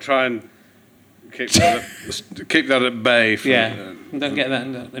right. I'll try and keep that at bay. Don't get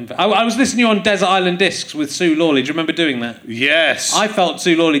that. I was listening to you on Desert Island Discs with Sue Lawley. Do you remember doing that? Yes. I felt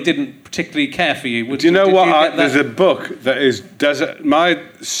Sue Lawley didn't particularly care for you. Do you know what? There's a book that is Desert. My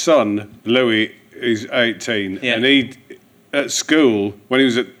son Louis is 18, and he at school when he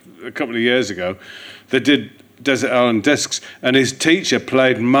was a couple of years ago, they did Desert Island Discs, and his teacher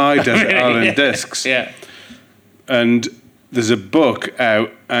played my Desert Island Discs. Yeah. And there's a book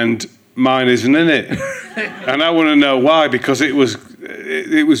out, and mine isn't in it, and I want to know why, because it was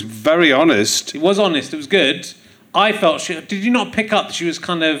very honest. It was honest. It was good. I felt did you not pick up that she was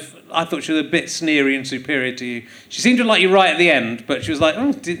kind of? I thought she was a bit sneery and superior to you. She seemed to like you right at the end, but she was like,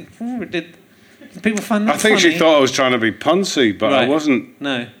 did people find that I think funny? she thought I was trying to be poncy, but I wasn't.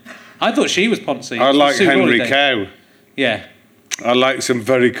 No, I thought she was poncy. I like Henry Cow. Yeah. I like some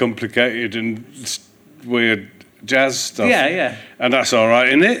very complicated and weird jazz stuff. Yeah. And that's all right,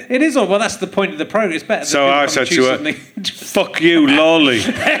 isn't it? It is all. Well, that's the point of the program. It's better. So I said to her, "Fuck you, Lawley."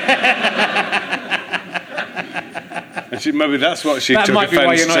 And maybe that's what she took offence to. That might be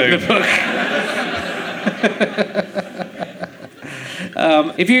why you're not in the book.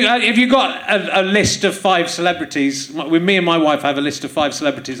 If you got a list of 5 celebrities, with me and my wife, I have a list of 5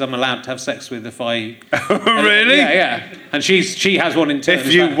 celebrities I'm allowed to have sex with if I. Really? Yeah. And she has one in turn.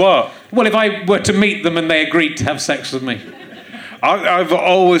 If you what? Well, if I were to meet them and they agreed to have sex with me. I've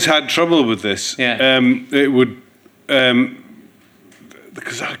always had trouble with this. Yeah. It would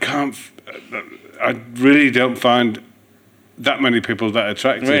because I really don't find that many people that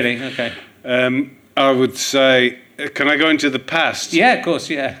attractive. Really? Okay. I would say. Can I go into the past? Yeah, of course,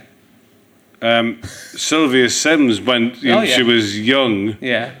 yeah. Sylvia Sims when she was young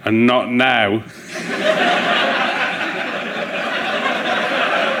and not now.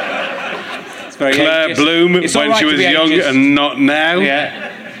 It's very Claire ageist. Bloom when she was young and not now. Yeah.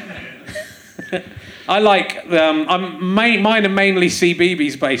 I like, mine are mainly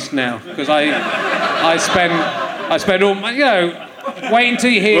CBeebies based now, because I spend all my, wait until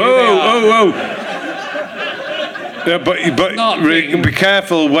you hear Whoa. Yeah, but be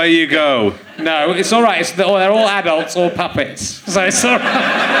careful where you go. No, it's all right. They're all adults or puppets, so it's all right.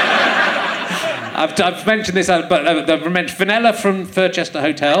 I've mentioned this, but I've mentioned Vanilla from Furchester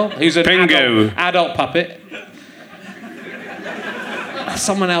Hotel, who's an adult puppet.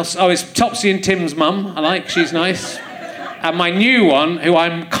 Someone else. Oh, it's Topsy and Tim's mum. I like. She's nice. And my new one, who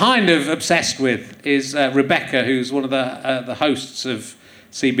I'm kind of obsessed with, is Rebecca, who's one of the hosts of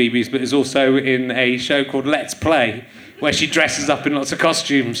CBeebies, but is also in a show called Let's Play, where she dresses up in lots of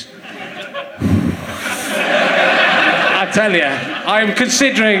costumes. I tell you, I'm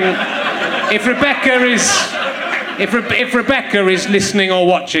considering if Rebecca is listening or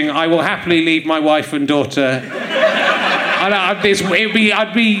watching, I will happily leave my wife and daughter. It'd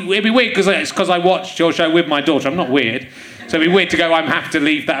be weird because I watched your show with my daughter. I'm not weird, so it'd be weird to go. I have to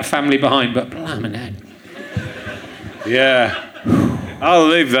leave that family behind, but blimey, heck. Yeah. I'll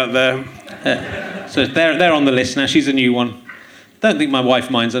leave that there. So they're on the list now. She's a new one. Don't think my wife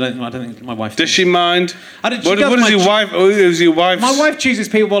minds. I don't think my wife. Does she mind? What is your wife? Who's your wife? My wife chooses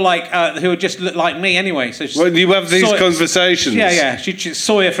people like who just look like me anyway. So you have these conversations. Yeah. She's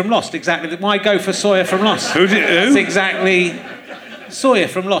Sawyer from Lost. Exactly. Why go for Sawyer from Lost? Who? That's exactly. Sawyer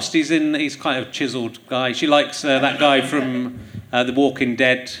from Lost. He's quite a chiseled guy. She likes that guy from The Walking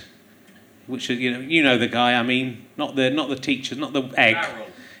Dead. Which you know the guy. I mean, not the teachers, not the egg.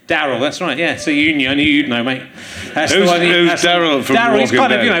 Daryl, that's right. Yeah. So you'd know, mate. That's who's Daryl from Daryl? He's kind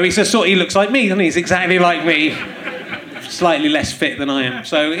Dead? of he's he looks like me, doesn't he? He's exactly like me, slightly less fit than I am.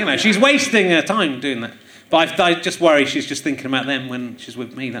 So she's wasting her time doing that. But I just worry she's just thinking about them when she's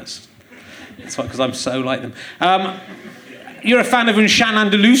with me. That's why, because I'm so like them. You're a fan of Un Chien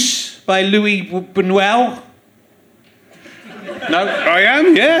Andalous by Louis Buñuel? No? I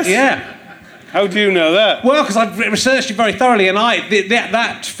am, yes. Yeah. How do you know that? Well, because I've researched it very thoroughly, and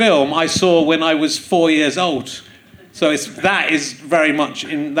that film I saw when I was 4 years old. So that is very much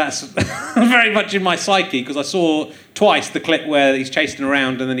in very much in my psyche, because I saw twice the clip where he's chasing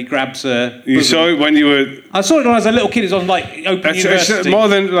around and then he grabs her. You saw it when you were... I saw it when I was a little kid. It was on like Open University. It's more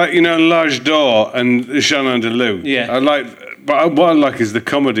than like Large Door and Chien Andalous. Yeah. But what I like is the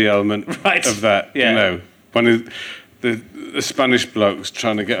comedy element of that. Yeah. When the Spanish bloke's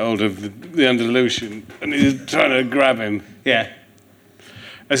trying to get hold of the Andalusian and he's trying to grab him. Yeah.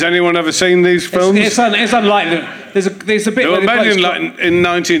 Has anyone ever seen these films? It's unlikely. There's a bit. They were made in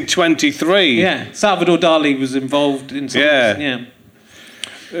 1923. Yeah, Salvador Dali was involved in some. Yeah.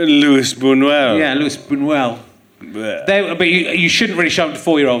 Louis Buñuel. Yeah, Louis Buñuel. But you shouldn't really show them to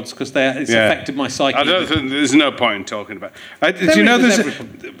 4-year-olds because it's affected my psyche. I don't think there's no point in talking about it. Do you know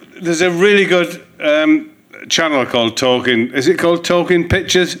there's a really good channel called Talking... Is it called Talking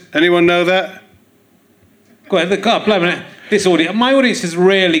Pictures? Anyone know that? Go ahead, God, blimey. This audience, my audience has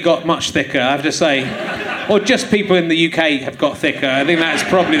really got much thicker, I have to say. Or just people in the UK have got thicker. I think that's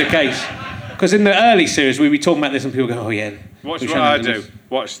probably the case. Because in the early series, we'd be talking about this and people go, oh, yeah. Watch what I do.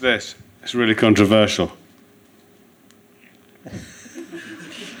 Watch this. It's really controversial. Is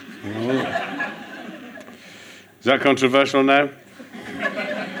that controversial now?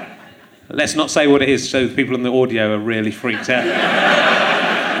 Let's not say what it is so the people in the audio are really freaked out.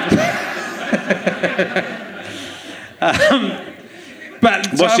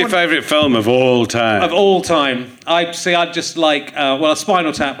 What's your favourite film of all time? Of all time, I just like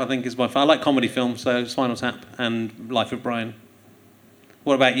Spinal Tap. I think is my favourite. I like comedy films, so Spinal Tap and Life of Brian.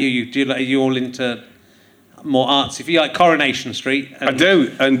 What about you? Are you all into more arts? If you like Coronation Street, I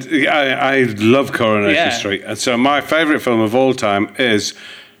do, and I love Coronation Street. And so my favourite film of all time is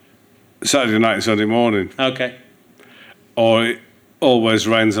Saturday Night and Sunday Morning. Okay. Or It Always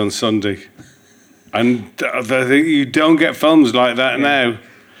Rains on Sunday. And I think you don't get films like that now.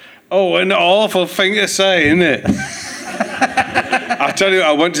 Oh, an awful thing to say, isn't it? I tell you,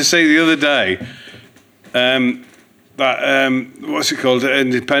 I went to see the other day what's it called?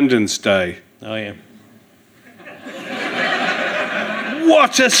 Independence Day. Oh, yeah.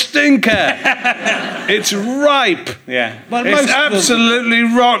 What a stinker! It's ripe. Yeah. Well, it's absolutely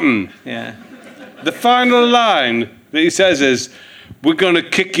rotten. Yeah. The final line that he says is, we're going to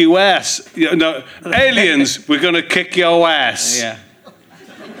kick your ass. Aliens, we're going to kick your ass. Yeah.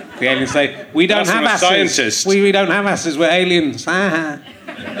 The aliens say, we don't have asses. Scientist. We don't have asses, we're aliens.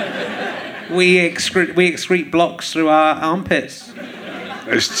 We excrete blocks through our armpits.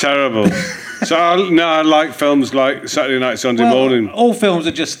 It's terrible. So I like films like Saturday Night, Sunday Morning. All films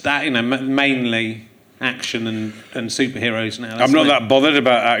are just that, mainly action and superheroes now. I'm not that bothered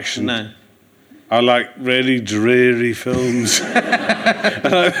about action. No. I like really dreary films.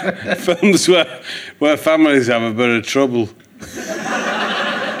 Films where families have a bit of trouble.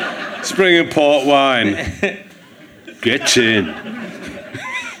 Spring and port wine. Get in.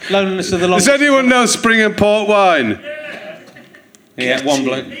 Loneliness of the Longest. Does anyone know Spring and port wine? Yeah, one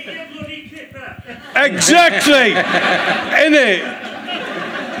bloke. Exactly! Innit?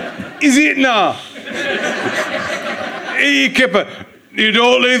 Is it not? Eat your kipper. You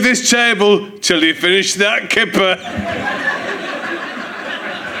don't leave this table till you finish that kipper.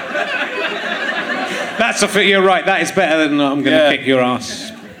 You're right, that is better than I'm going to kick your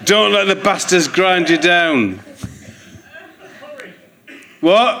ass. Don't let the bastards grind you down.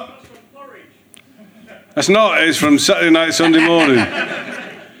 What? That's not, it's from Saturday Night, Sunday Morning.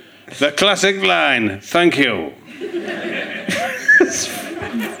 The classic line, thank you.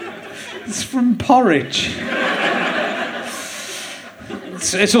 It's from Porridge.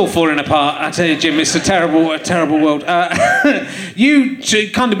 It's all falling apart. I tell you, Jim, it's a terrible world. You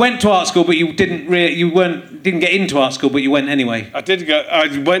kind of went to art school, but you didn't get into art school, but you went anyway. I did go. I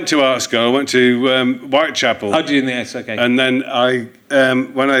went to art school. I went to Whitechapel. Oh, did you? Yes, okay. And then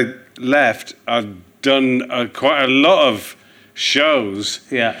when I left, I'd done quite a lot of shows.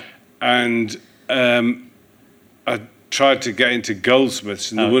 Yeah. And I tried to get into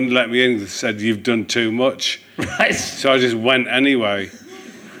Goldsmiths, and they wouldn't let me in. They said, you've done too much. Right. So I just went anyway.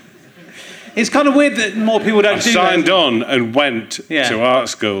 It's kind of weird that more people don't do that. I signed on and went to art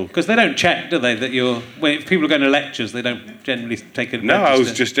school. Because they don't check, do they, that if people are going to lectures, they don't generally take a register. No, I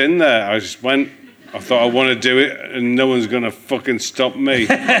was just in there. I just went. I thought I want to do it, and no one's going to fucking stop me.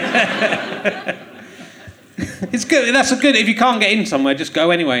 It's good. That's a good. If you can't get in somewhere, just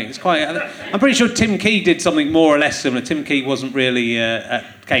go anyway. It's quite. I'm pretty sure Tim Key did something more or less similar. Tim Key wasn't really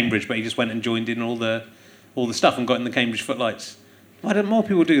at Cambridge, but he just went and joined in all the all the stuff and got in the Cambridge Footlights. Why don't more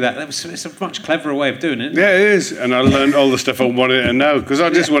people do that? It's a much cleverer way of doing it. Yeah, it is. And I learned all the stuff I wanted to know because I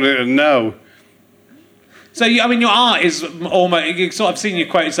just wanted to know. So, your art is almost... I've seen you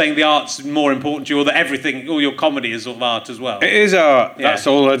quote saying the art's more important to you, or that everything, all your comedy is sort of art as well. It is art. Yeah. That's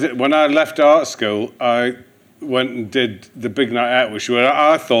all I did. When I left art school, I went and did the Big Night Out, which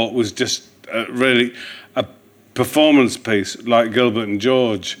I thought was just really a performance piece like Gilbert and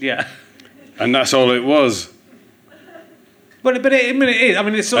George. Yeah. And that's all it was. But it is. I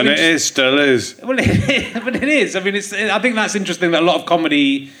mean, it's sort of... And it still is. Well, but it is. I mean, I think that's interesting that a lot of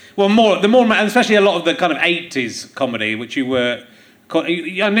comedy... Well, especially a lot of the kind of 80s comedy, which you were...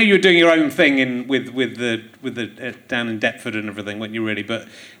 I know you were doing your own thing with the down in Deptford and everything, weren't you, really? But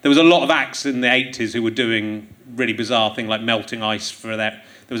there was a lot of acts in the 80s who were doing really bizarre things like melting ice for that.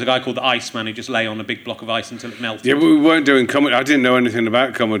 There was a guy called the Iceman who just lay on a big block of ice until it melted. Yeah, but we weren't doing comedy. I didn't know anything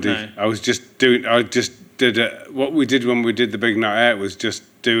about comedy. No. What we did when we did the Big Night Out was just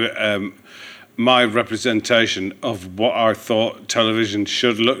do my representation of what I thought television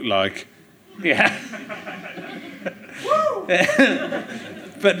should look like. Yeah.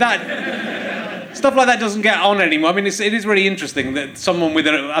 But that stuff like that doesn't get on anymore. I mean, it is really interesting that someone with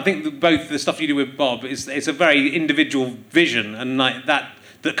I think both the stuff you do with Bob it's a very individual vision, and like that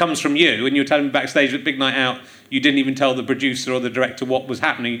comes from you. When you were telling me backstage at Big Night Out, you didn't even tell the producer or the director what was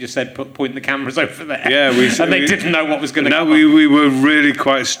happening. You just said, point the cameras over there. Yeah, and they didn't know what was going to come. No, we were really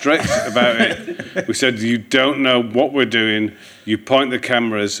quite strict about it. We said, you don't know what we're doing. You point the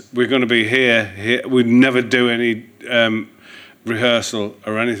cameras. We're going to be here. We'd never do any rehearsal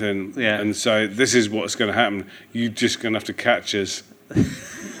or anything. Yeah. And so this is what's going to happen. You're just going to have to catch us.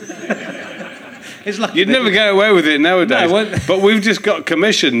 You'd never get away with it nowadays. No, but we've just got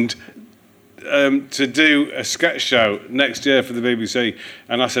commissioned to do a sketch show next year for the BBC,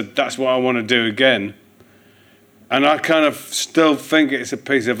 and I said that's what I want to do again. And I kind of still think it's a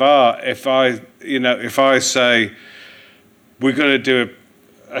piece of art if I say we're going to do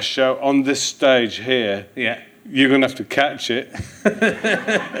a show on this stage here. Yeah. You're going to have to catch it.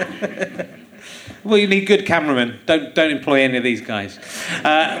 Well, you need good cameramen. Don't employ any of these guys.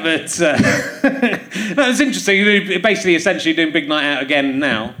 No, it's interesting. You're basically essentially doing Big Night Out again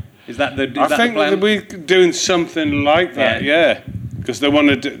now. Is that the plan? I think that we're doing something like that. Yeah, because they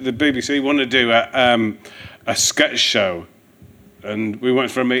want to. The BBC want to do a sketch show, and we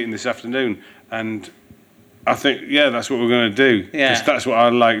went for a meeting this afternoon, and I think that's what we're going to do. Yeah, because that's what I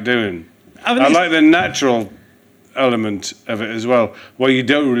like doing. I like the natural element of it as well, where you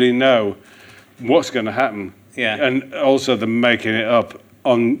don't really know what's going to happen. Yeah, and also the making it up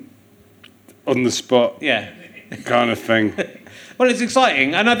on the spot. Yeah, kind of thing. Well, it's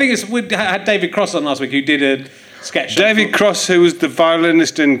exciting, and I think we had David Cross on last week, who did a sketch. David Cross, who was the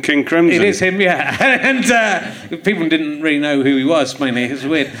violinist in King Crimson. It is him, yeah. And people didn't really know who he was, mainly. It was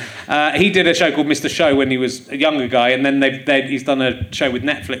weird. He did a show called Mr. Show when he was a younger guy, and then he's done a show with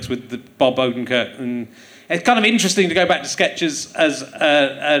Netflix with Bob Odenkirk. And it's kind of interesting to go back to sketches as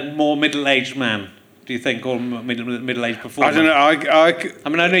a more middle-aged man. Do you think, or middle-aged performer? I don't know. I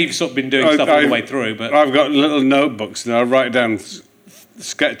mean, I know you've sort of been doing stuff all the way through, but I've got little notebooks and I write down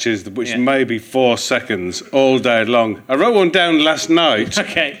sketches which may be 4 seconds all day long. I wrote one down last night.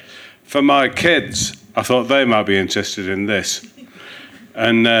 Okay. For my kids. I thought they might be interested in this,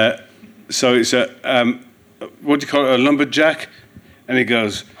 and so it's a what do you call it? A lumberjack, and he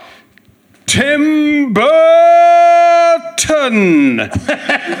goes, Tim Burton.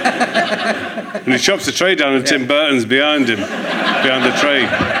 And he chops the tray down and Tim Burton's behind him, behind the tray.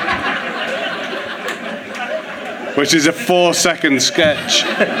 Which is a 4-second sketch.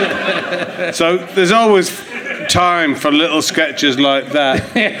 So there's always time for little sketches like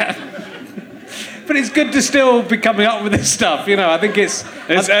that. Yeah. But it's good to still be coming up with this stuff, I think it's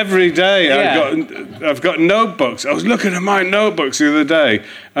every day. Yeah. I've got notebooks. I was looking at my notebooks the other day,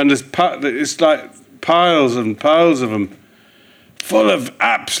 and it's like piles and piles of them, full of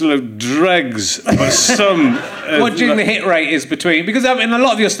absolute dregs. But some. What do you think the hit rate is between? Because I mean, a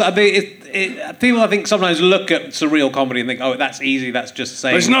lot of your stuff, people I think sometimes look at surreal comedy and think, oh, that's easy. That's just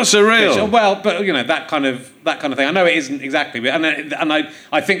saying. But it's not surreal. Well, but that kind of thing. I know it isn't exactly, but and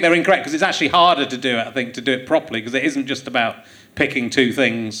I think they're incorrect because it's actually harder to do it. I think to do it properly because it isn't just about picking two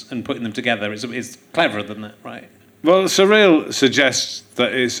things and putting them together. It's cleverer than that, right? Well, surreal suggests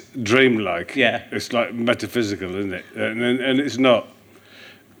that it's dreamlike. Yeah. It's like metaphysical, isn't it? And it's not.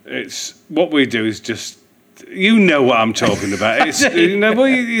 It's what we do is just. You know what I'm talking about. It's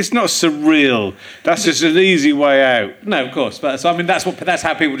it's not surreal. That's just an easy way out. No, of course. But so I mean, that's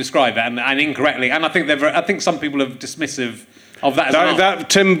how people describe it, and incorrectly. And I think some people are dismissive Of that, that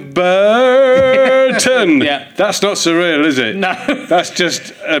Tim Burton. Yeah. That's not surreal, is it? No. That's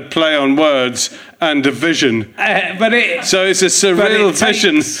just a play on words and a vision. So it's a surreal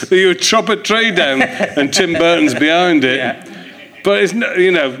vision that you chop a tree down and Tim Burton's behind it. Yeah. But it's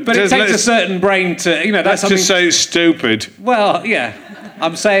But it takes a certain brain to that's let's just say it's stupid. Well, yeah.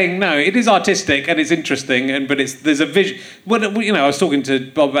 I'm saying no. It is artistic and it's interesting, but there's a vision. Well, I was talking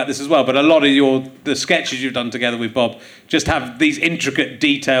to Bob about this as well. But a lot of the sketches you've done together with Bob just have these intricate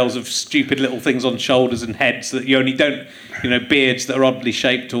details of stupid little things on shoulders and heads that you only don't, beards that are oddly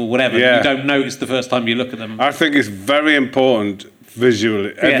shaped or whatever. Yeah. You don't notice the first time you look at them. I think it's very important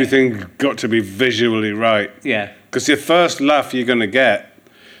visually. Yeah. Everything's got to be visually right. Yeah. Because your first laugh you're going to get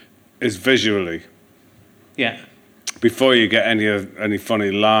is visually. Yeah. Before you get any funny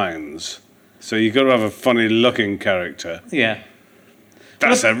lines. So you've got to have a funny-looking character. Yeah.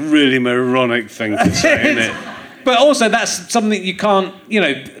 That's a really moronic thing to say, isn't it? But also that's something you can't,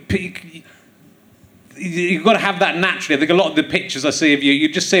 you've got to have that naturally. I think a lot of the pictures I see of you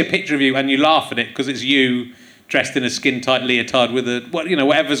just see a picture of you and you laugh at it because it's you dressed in a skin-tight leotard with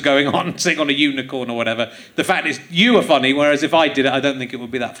whatever's going on, sitting on a unicorn or whatever. The fact is, you are funny, whereas if I did it, I don't think it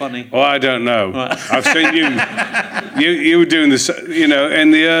would be that funny. Well, I don't know. Right. I've seen you. You were doing this,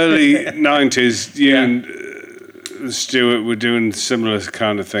 in the early 90s, you and Stuart were doing similar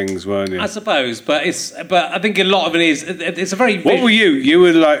kind of things, weren't you? I suppose, but I think a lot of it is, it's a very... What were you? You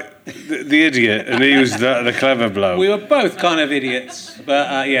were like the idiot, and he was the clever bloke. We were both kind of idiots, but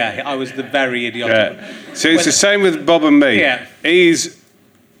I was the very idiotic. Yeah. So it's the same with Bob and me. Yeah. He's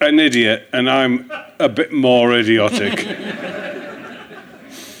an idiot, and I'm a bit more idiotic.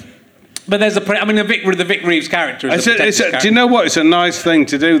 But there's the Vic Reeves character is a character. Do you know what? It's a nice thing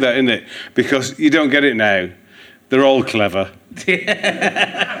to do that, isn't it? Because you don't get it now. They're all clever.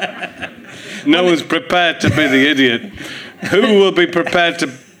 No one's prepared to be the idiot. Who will be prepared to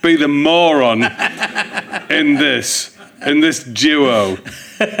be the moron in this duo?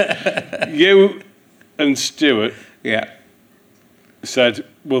 You and Stuart said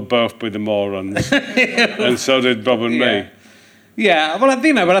we'll both be the morons. And so did Bob and me. Yeah, well, I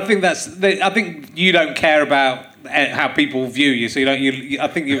think I think you don't care about how people view you. So you don't. I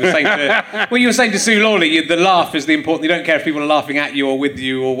think you were saying you were saying to Sue Lawley, the laugh is the important. You don't care if people are laughing at you or with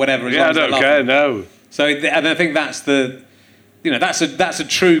you or whatever. Yeah, I don't care. No. So, and I think that's that's a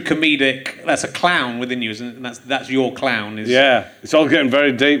true comedic. That's a clown within you, and that's your clown. It's all getting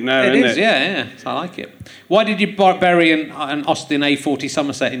very deep now, isn't it? Yeah. So I like it. Why did you bury an Austin A40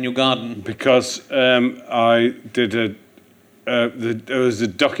 Somerset in your garden? Because I did there was a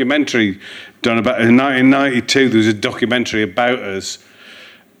documentary done about in 1992. There was a documentary about us,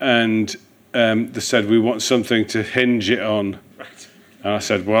 and they said we want something to hinge it on. Right. And I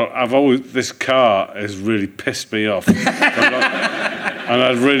said, well, this car has really pissed me off, and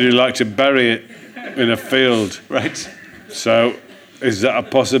I'd really like to bury it in a field. Right. So, is that a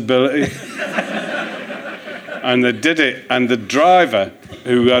possibility? And they did it, and the driver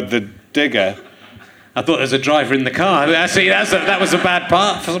who had the digger. I thought there was a driver in the car. See, that was a bad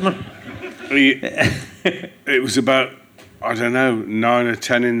part for someone. It was about, 9 or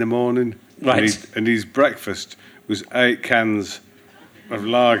 10 in the morning. Right. And his breakfast was 8 cans of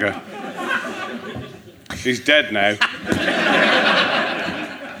lager. He's dead now.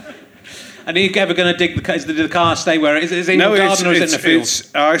 And are you ever going to dig the car? Did the car stay where it is? Is it in your garden or is it in the field?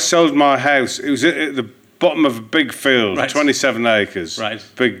 I sold my house. It was at the bottom of a big field, right. 27 acres. Right.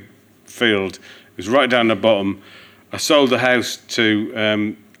 Big field. It was right down the bottom. I sold the house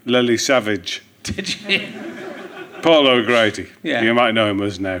to Lily Savage. Did you? Paul O'Grady. Yeah. You might know him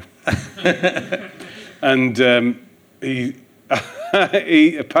as now. And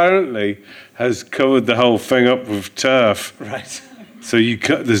he apparently has covered the whole thing up with turf. Right. So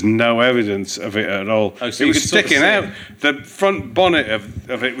there's no evidence of it at all. Oh, so it was sticking out. The front bonnet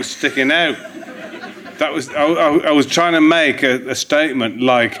of it was sticking out. That was I was trying to make a statement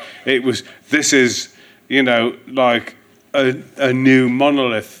like this is like a new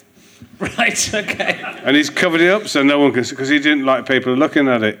monolith. Right. Okay. And he's covered it up so no one can see because he didn't like people looking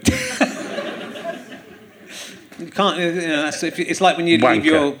at it. You can't. It's like when you leave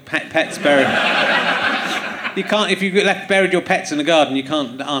your pets buried. You can't, if you buried your pets in a garden, you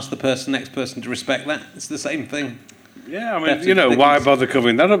can't ask the next person to respect that. It's the same thing. Yeah, I mean, why bother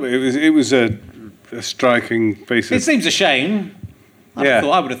covering that up? It was a striking piece. It seems a shame. I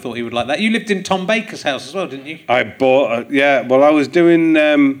would have thought he would like that. You lived in Tom Baker's house as well, didn't you? I bought. Well, I was doing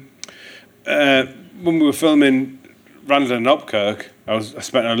when we were filming Randall and Upkirk. I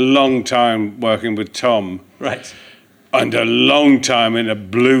spent a long time working with Tom. Right. And a long time in a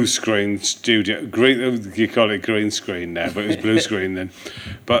blue screen studio. Green, you call it green screen now, but it was blue screen then.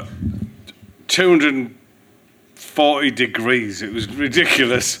 But 240 degrees. It was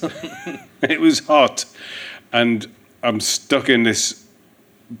ridiculous. It was hot. And I'm stuck in this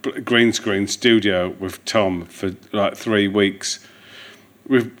green screen studio with Tom for like 3 weeks.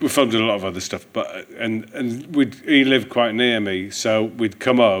 We filmed a lot of other stuff, but he lived quite near me, so we'd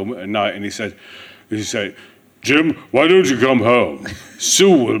come home at night, and he'd say, "Jim, why don't you come home? Sue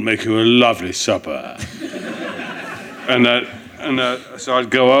will make you a lovely supper." So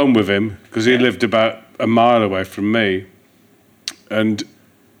I'd go home with him because he lived about a mile away from me, and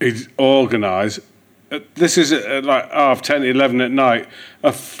he'd organise. This is at like 10:30, 11 at night,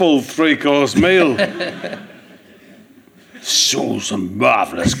 a full 3-course meal. Sue's a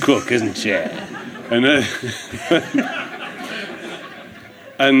marvellous cook, isn't she?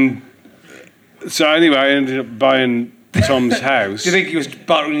 And so anyway, I ended up buying Tom's house. Do you think he was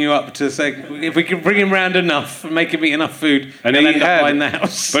buttering you up to say, if we could bring him round enough and make him eat enough food, and he end up buying the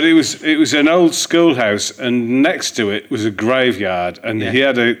house? But it was an old schoolhouse, and next to it was a graveyard, and he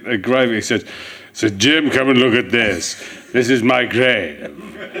had a grave. He said, "Jim, come and look at this. This is my grave."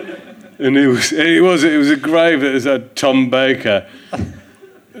 And it was a grave that had Tom Baker.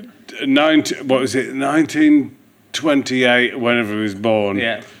 1928, whenever he was born.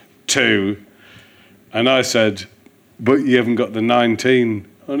 Yeah. 2. And I said, "But you haven't got the 19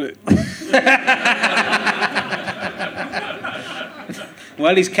 on it."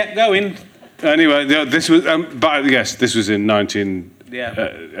 Well, he's kept going. Anyway, this was, but yes, this was in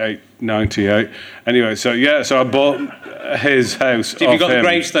 1998. Anyway, so I bought his house. Have you got the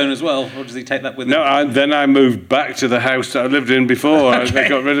gravestone as well, or does he take that with him? No, then I moved back to the house that I lived in before. Okay. I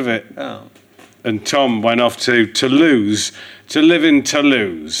got rid of it. Oh. And Tom went off to Toulouse to live in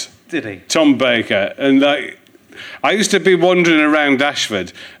Toulouse. Did he? Tom Baker. And I used to be wandering around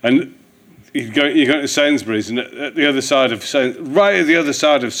Ashford, and you go to Sainsbury's, and at the other side of right at the other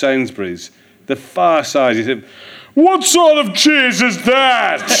side of Sainsbury's, the far side, you think, "What sort of cheese is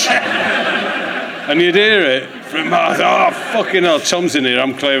that?" And you'd hear it from miles. "Oh, fucking hell, Tom's in here,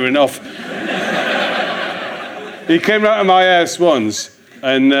 I'm clearing off." He came round to my house once,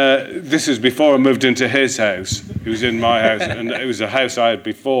 and this was before I moved into his house. He was in my house, and it was a house I had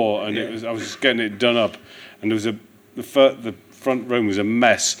before, and I was just getting it done up, and there was the front room was a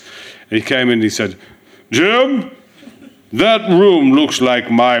mess. And he came in and he said, "Jim, that room looks like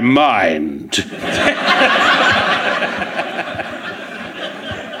my mind."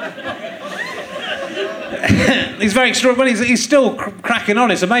 He's very extraordinary. He's still cracking on.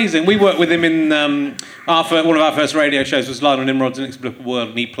 It's amazing. We worked with him in one of our first radio shows was Lionel Nimrod's Inexplicable World,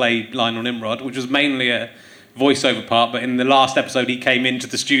 and he played Lionel Nimrod, which was mainly a voiceover part. But in the last episode, he came into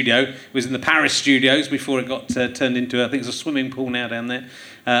the studio. It was in the Paris studios before it got turned into, I think it's a swimming pool now down there.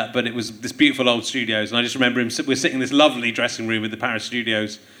 But it was this beautiful old studios, and I just remember him. We're sitting in this lovely dressing room with the Paris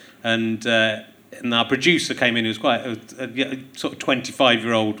studios, and our producer came in. Who was quite a sort of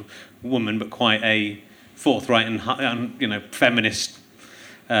 25-year-old woman, but quite a forthright and feminist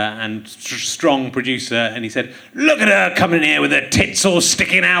and strong producer, and he said, "Look at her coming here with her tits all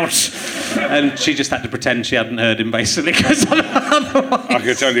sticking out," and she just had to pretend she hadn't heard him, basically. Because I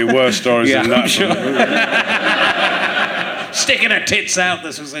could tell you worse stories than that. I'm sure. Sticking her tits out.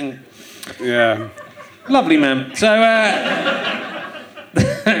 This was thing. Yeah. Lovely man. So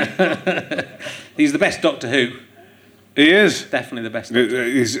he's the best Doctor Who. He is definitely the best.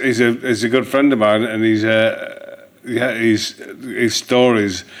 He's a good friend of mine, and his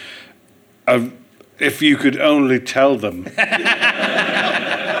stories. If you could only tell them.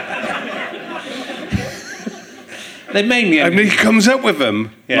 They mainly. I mean, he comes up with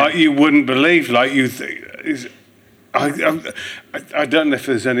them like you wouldn't believe. Like you think. I don't know if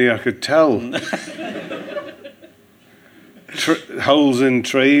there's any I could tell. Holes in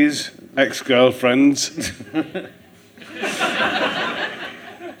trees, ex-girlfriends.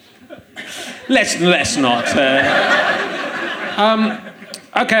 Let's not.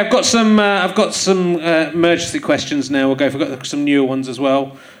 Okay, I've got some emergency questions now. We'll go. I've got some newer ones as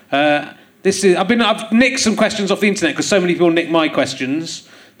well. I've nicked some questions off the internet because so many people nick my questions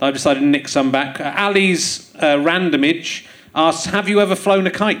that I've decided to nick some back. Ali's randomage asks, "Have you ever flown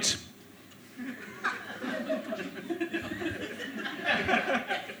a kite?"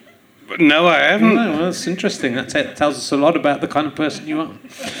 No, I haven't. No, well, that's interesting. That tells us a lot about the kind of person you are.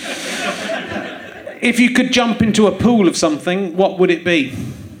 If you could jump into a pool of something, what would it be?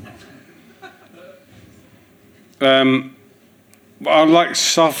 I like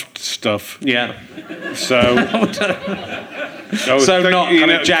soft stuff. Yeah. So. So not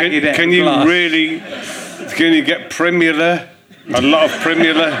kind of jagged. Can Can you get primula? A lot of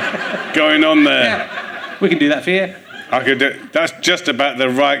primula going on there. Yeah, we can do that for you. I could do. That's just about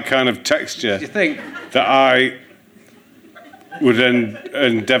the right kind of texture. Do you think? That I would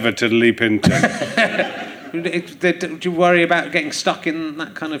endeavour to leap into. Do you worry about getting stuck in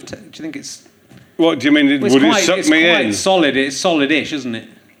that kind of... do you think it's... What do you mean? Would it suck me in? It's solid. It's solid-ish, isn't it?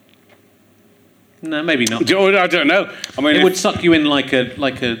 No, maybe not. I don't know. I mean, it would suck you in like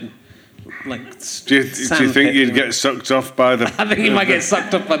a. Do you think you'd get sucked off by the... I think you might get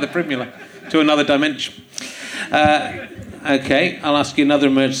sucked off by the primula to another dimension. Okay, I'll ask you another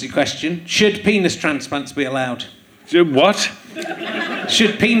emergency question. Should penis transplants be allowed? What?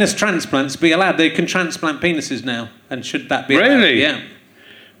 Should penis transplants be allowed? They can transplant penises now, and should that be allowed? Really? Yeah.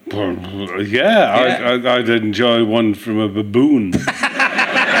 Well, yeah. I'd enjoy one from a baboon.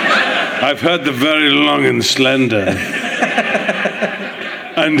 I've heard they're very long and slender.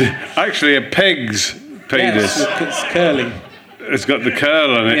 And actually a pig's penis. Yes, it's curly. It's got the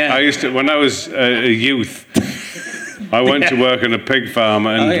curl on it. Yeah. I used to, when I was a youth, I went to work on a pig farm,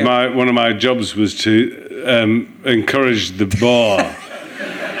 and one of my jobs was to encourage the boar.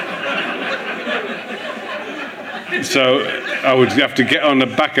 So I would have to get on the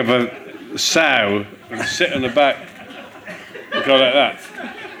back of a sow and sit on the back and go like that.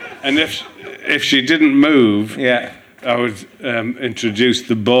 And if she didn't move, I would introduce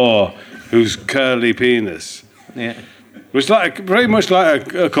the boar, whose curly penis. Yeah. It was very much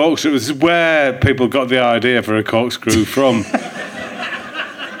like a corkscrew. It was where people got the idea for a corkscrew from.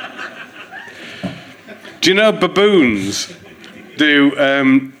 Do you know baboons do,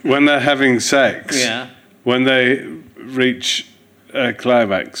 when they're having sex, when they reach a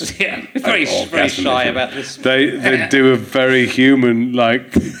climax... Yeah, very shy about this. They do a very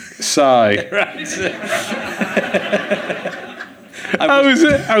human-like sigh. Right.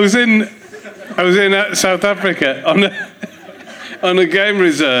 I was in South Africa on a game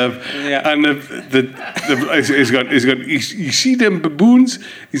reserve, and he's gone. You see them baboons?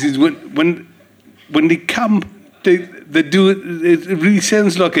 He says when they come, they do it really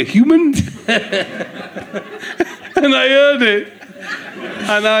sounds like a human. And I heard it,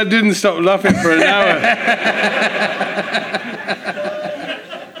 and I didn't stop laughing for an hour.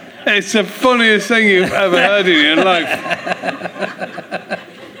 It's the funniest thing you've ever heard in your life.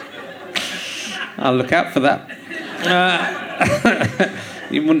 I'll look out for that.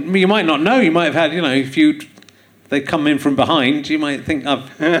 You might not know. You might have had, if they come in from behind, you might think I've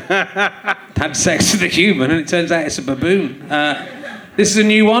had sex with a human, and it turns out it's a baboon. This is a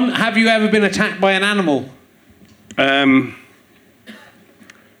new one. Have you ever been attacked by an animal? No.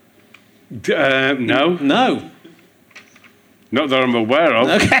 No. Not that I'm aware of.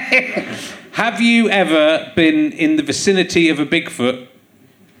 Okay. Have you ever been in the vicinity of a Bigfoot,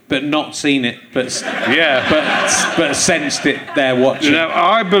 but not seen it, but sensed it there watching?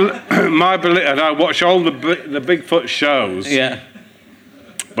 My belief, and I watch all the Bigfoot shows. Yeah.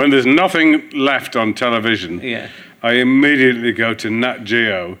 When there's nothing left on television, I immediately go to Nat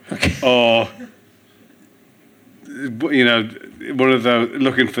Geo or one of those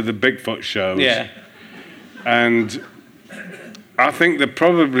looking for the Bigfoot shows. Yeah. And I think they're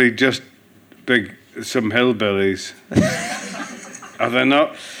probably just some hillbillies. Are they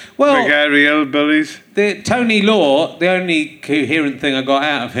not? Well, big hairy hillbillies? Tony Law, the only coherent thing I got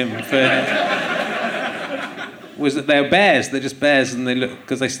out of him was that they're bears. They're just bears, and they look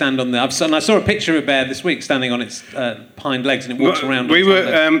because they stand on the. And I saw a picture of a bear this week standing on its hind legs, and it walks around.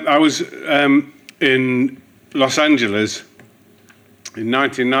 I was in Los Angeles in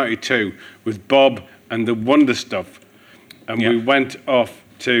 1992 with Bob and the Wonder Stuff, and we went off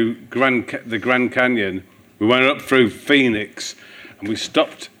to the Grand Canyon. We went up through Phoenix, and we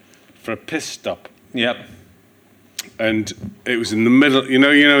stopped for a piss stop. Yep. And it was in the middle.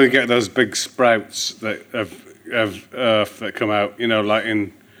 You get those big sprouts that of earth that come out.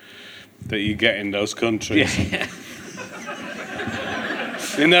 That you get in those countries. Yeah.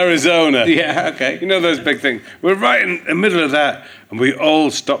 In Arizona. Yeah. Okay. Those big things. We're right in the middle of that, and we all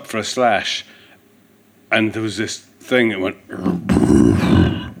stopped for a slash. And there was this thing that went.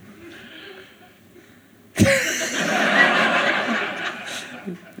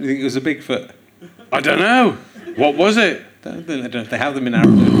 You think it was a Bigfoot? I don't know. What was it? I don't know if they have them in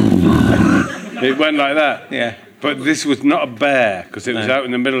Arizona. It went like that. Yeah. But this was not a bear because it was out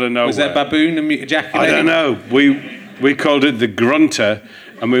in the middle of nowhere. Was that baboon ejaculating? I don't know. We called it the grunter,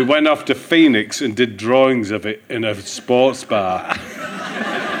 and we went off to Phoenix and did drawings of it in a sports bar.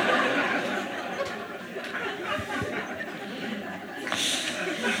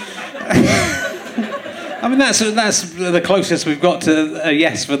 mean, that's the closest we've got to a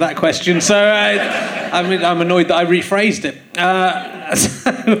yes for that question. So, I'm annoyed that I rephrased it.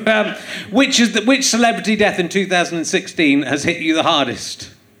 Which celebrity death in 2016 has hit you the hardest?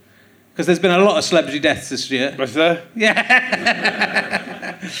 Because there's been a lot of celebrity deaths this year. Was there?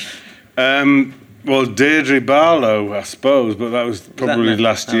 Yeah. Well, Deirdre Barlow, I suppose, but that was probably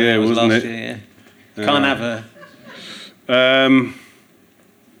last year, wasn't it? Year, yeah. Can't have her.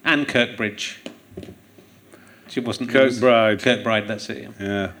 Anne Kirkbridge. She wasn't. Kirkbride. Kirkbride, that's it.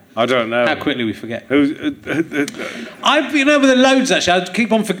 Yeah. I don't know. How quickly we forget. I've been over the loads, actually. I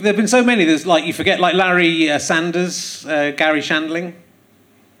keep on. There've been so many. There's you forget, Larry Sanders, Gary Shandling.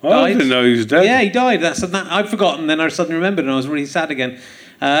 Oh, I didn't know he was dead. Yeah, he died. I'd forgotten. Then I suddenly remembered, and I was really sad again.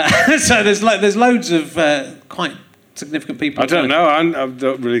 So there's loads of quite significant people. I don't know. I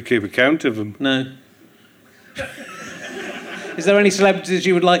don't really keep account of them. No. Is there any celebrities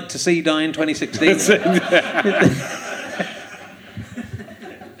you would like to see die in 2016?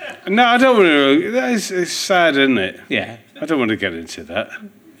 No, I don't want to. It's sad, isn't it? Yeah. I don't want to get into that.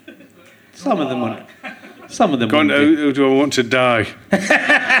 Some of them would. Some of them would. Who do I want to die?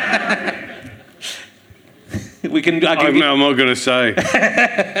 We can. I'm not going to say.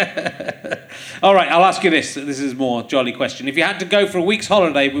 All right, I'll ask you this. This is a more jolly question. If you had to go for a week's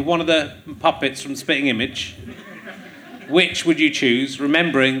holiday with one of the puppets from Spitting Image, which would you choose?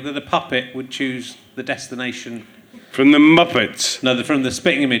 Remembering that the puppet would choose the destination. From the Muppets? No, from the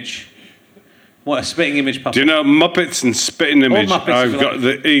Spitting Image. What, a Spitting Image puppet? Do you know Muppets and Spitting Image? I've got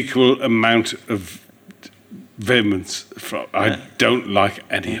the equal amount of vehemence from. I don't like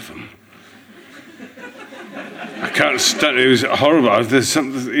any of them. I can't stand it. It was horrible. There's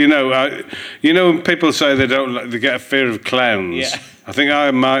something, when people say they get a fear of clowns. Yeah. I think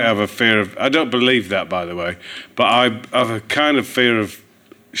I might have a fear of. I don't believe that, by the way, but I have a kind of fear of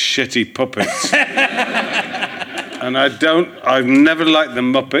shitty puppets. And I've never liked the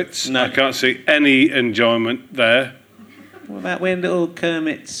Muppets. No. I can't see any enjoyment there. What about when little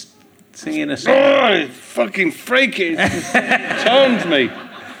Kermit's singing a song? Oh, it's fucking freaky. It turns me.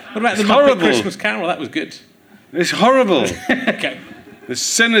 What about the Muppet Christmas Carol? That was good. It's horrible. Okay. It's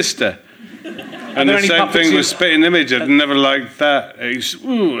sinister. And the same thing with Spitting Image. I've never liked that.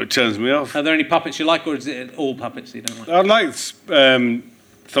 It turns me off. Are there any puppets you like, or is it all puppets you don't like? I liked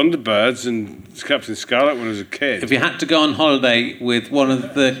Thunderbirds and Captain Scarlet when I was a kid. If you had to go on holiday with one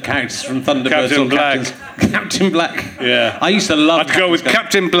of the characters from Thunderbirds Captain Black. Captain Black. Yeah. I used to love I'd go with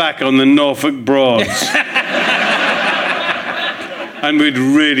Captain Black on the Norfolk Broads. And we'd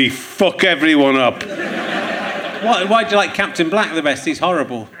really fuck everyone up. Why do you like Captain Black the best? He's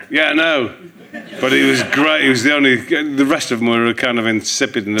horrible. Yeah, I know. But he was great. He was the rest of them were kind of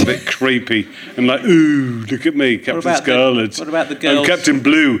insipid and a bit creepy. And ooh, look at me, Captain Scarlet. What about the girls? I'm Captain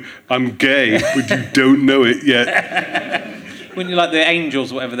Blue. I'm gay, but you don't know it yet. Wouldn't you like the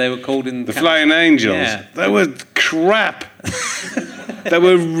Angels, whatever they were called in... The Flying Angels? Yeah. They were crap. They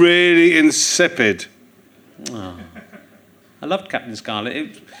were really insipid. Oh. I loved Captain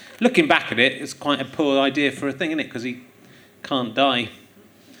Scarlet. Looking back at it, it's quite a poor idea for a thing, isn't it? Because he can't die.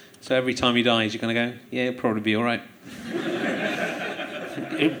 So every time he dies, you're going to go, yeah, it'll probably be all right.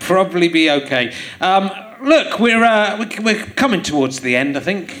 It'll probably be okay. Look, we're coming towards the end, I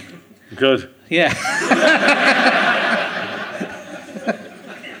think. Good. Yeah.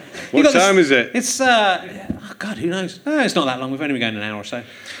 What time is it? It's, God, who knows? No, it's not that long. We've only been going an hour or so.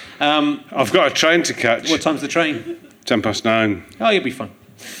 I've got a train to catch. What time's the train? 9:10. Oh, you'll be fine.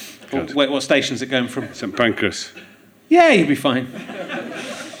 Wait, what station's it going from? St Pancras. Yeah, you'll be fine.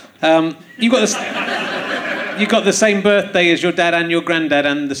 You got the same birthday as your dad and your granddad,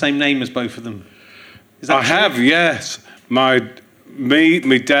 and the same name as both of them. Is that true? Have, yes. My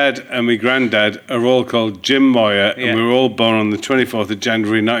dad, and my granddad are all called Jim Moyer, and we were all born on the 24th of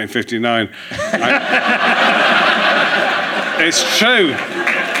January 1959. It's true.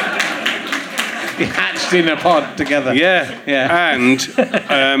 We hatched in a pod together. Yeah. And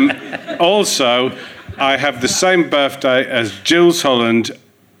also, I have the same birthday as Jules Holland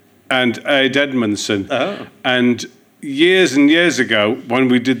and Ade Edmondson. Oh. And years and years ago, when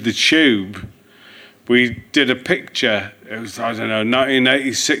we did the Tube, we did a picture. It was,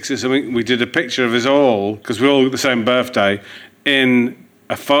 1986 or something. We did a picture of us all, because we're all the same birthday, in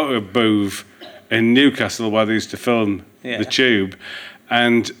a photo booth in Newcastle where they used to film the Tube.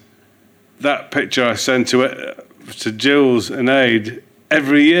 And that picture I send to Jules and Ade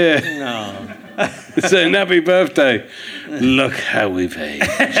every year. No. Saying happy birthday. Look how we've aged.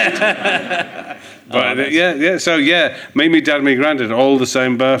 But So me, dad, me granddad, all the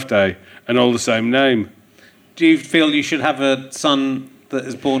same birthday and all the same name. Do you feel you should have a son that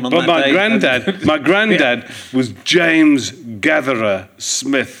is born on but that day. My granddad was James Gatherer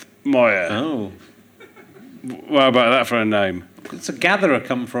Smith Moyer. Oh. What about that for a name? What's a gatherer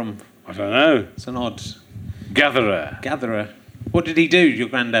come from? I don't know. It's an odd... Gatherer. Gatherer. What did he do, your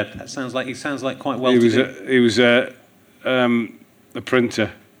granddad? He sounds like quite well He to was do. he was a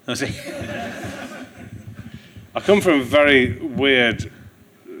printer. Oh, see. I come from a very weird,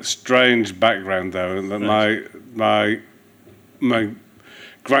 strange background, though. And that my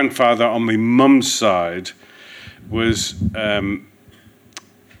grandfather on my mum's side was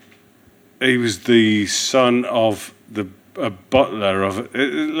he was the son of a butler of.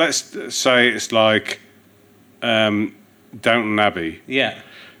 Let's say it's like Downton Abbey. Yeah.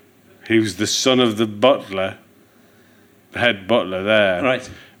 He was the son of the butler, the head butler there. Right.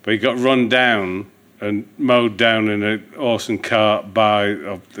 But he got run down and mowed down in a horse and cart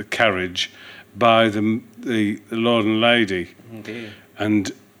of the carriage by the Lord and Lady,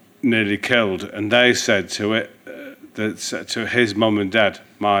 and nearly killed. And they said to it, to his mum and dad,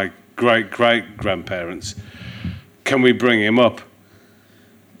 my great grandparents, can we bring him up?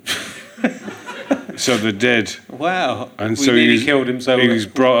 So they did. Wow. And we so nearly killed him. So he was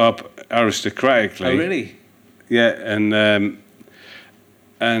brought up aristocratically. Oh, really? Yeah,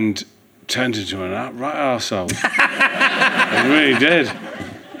 and turned into an right arsehole. He really did.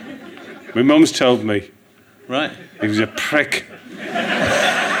 My mum's told me. Right. He was a prick.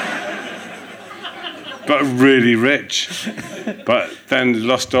 But really rich. But then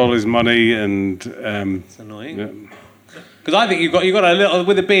lost all his money and... It's annoying. Yeah. Because I think you've got a little,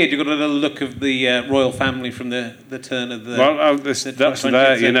 with a beard, you've got a little look of the royal family from the turn of the... Well, that's there,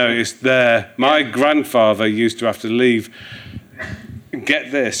 century. it's there. My grandfather used to have to leave...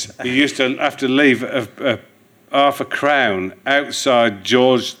 Get this, he used to have to leave half a crown outside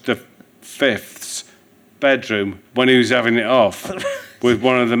George V's bedroom when he was having it off with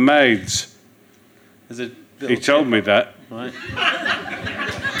one of the maids. He told me that. Right.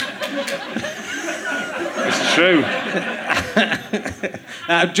 It's true.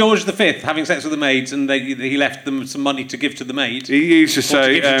 George V having sex with the maids, and he left them some money to give to the maid. He used to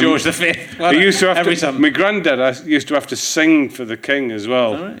say... to give to George V. Well, he used to have every to... time. My granddad used to have to sing for the king as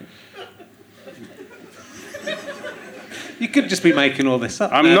well. All right. You could just be making all this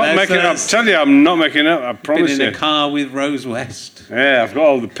up. I'm not making it up. Tell you, I'm not making it up. I promise you. Been in a car with Rose West. Yeah, I've got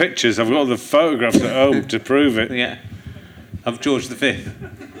all the pictures. I've got all the photographs at home to prove it. Yeah. Of George V.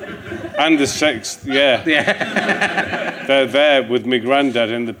 And the sixth, yeah. Yeah. They're there with me granddad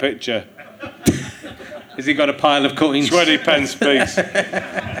in the picture. Has he got a pile of coins? 20 pence piece.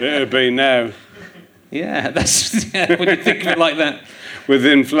 It'll be now. Yeah, that's when you think of it like that. With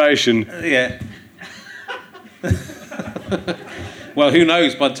inflation. Yeah. Well, who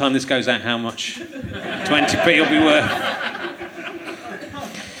knows by the time this goes out how much 20p will be worth.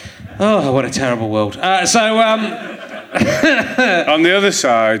 Oh, what a terrible world. On the other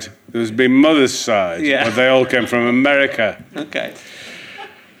side, there's been mother's side, where they all came from America. Okay.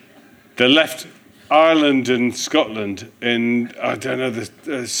 They left Ireland and Scotland in, I don't know, the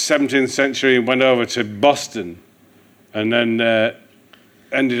 17th century and went over to Boston and then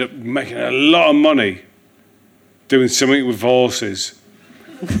ended up making a lot of money doing something with horses.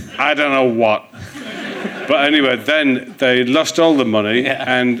 I don't know what. But anyway, then they lost all the money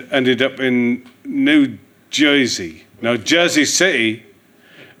and ended up in New Jersey. Now, Jersey City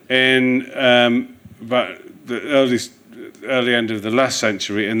in about the early end of the last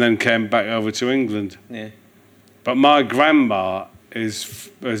century, and then came back over to England. Yeah. But my grandma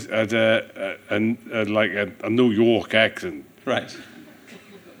had a New York accent. Right.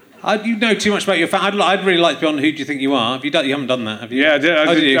 You know too much about your family. I'd really like to be on Who Do You Think You Are? You haven't done that, have you? Yeah,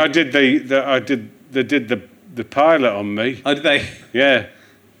 I did. They did the pilot on me. Oh, did they? Yeah.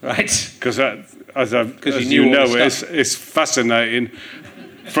 Right. Because as you know, it's fascinating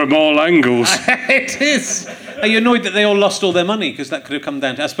from all angles. It is. Are you annoyed that they all lost all their money? Because that could have come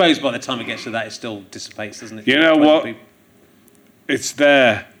down to... I suppose by the time it gets to that, it still dissipates, doesn't it? You know what? People. It's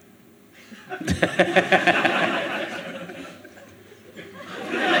there.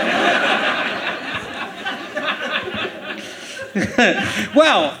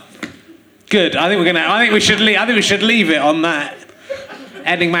 Well, good. I think we should leave it on that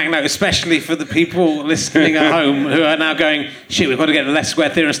ending back note, especially for the people listening at home who are now going, shit, we've got to get the Leicester Square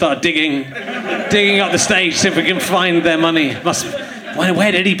Theatre and start digging up the stage, see if we can find their money.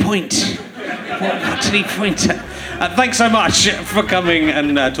 Where did he point? What did he point at? Thanks so much for coming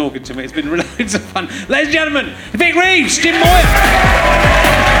and talking to me. It's been loads of fun. Ladies and gentlemen, Vic Reeves, Jim Moyer.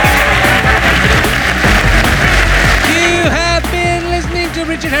 You have been listening to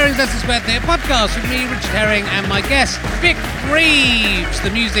Richard Herring's Leicester Square Theatre podcast with me, Richard Herring, and my guest, Vic Reeves. The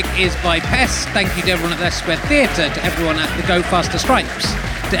music is by Pest. Thank you to everyone at Leicester Square Theatre, to everyone at the Go Faster Stripes,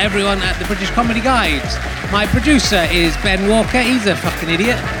 to everyone at the British Comedy Guides. My producer is Ben Walker. He's a fucking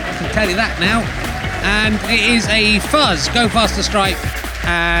idiot. I can tell you that now. And it is a Fuzz, Go Faster Stripe,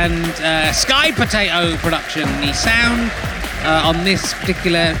 and Sky Potato production. The sound on this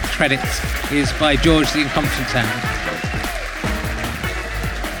particular credit is by George the Incompetent Sound.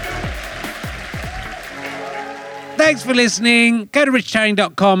 Thanks for listening. Go to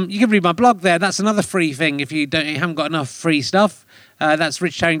richardherring.com. You can read my blog there. That's another free thing if you haven't got enough free stuff. That's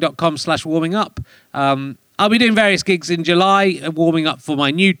richardherring.com/warming up. I'll be doing various gigs in July, warming up for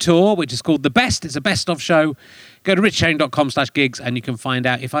my new tour, which is called The Best. It's a best-of show. Go to richardherring.com/gigs and you can find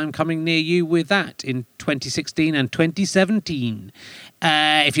out if I'm coming near you with that in 2016 and 2017.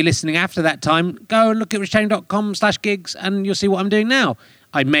 If you're listening after that time, go and look at richardherring.com/gigs and you'll see what I'm doing now.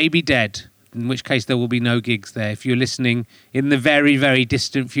 I may be dead, in which case there will be no gigs there. If you're listening in the very, very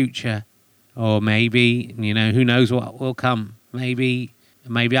distant future, or maybe, who knows what will come. Maybe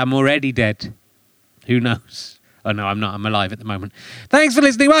I'm already dead. Who knows? Oh, no, I'm not. I'm alive at the moment. Thanks for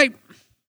listening. Bye.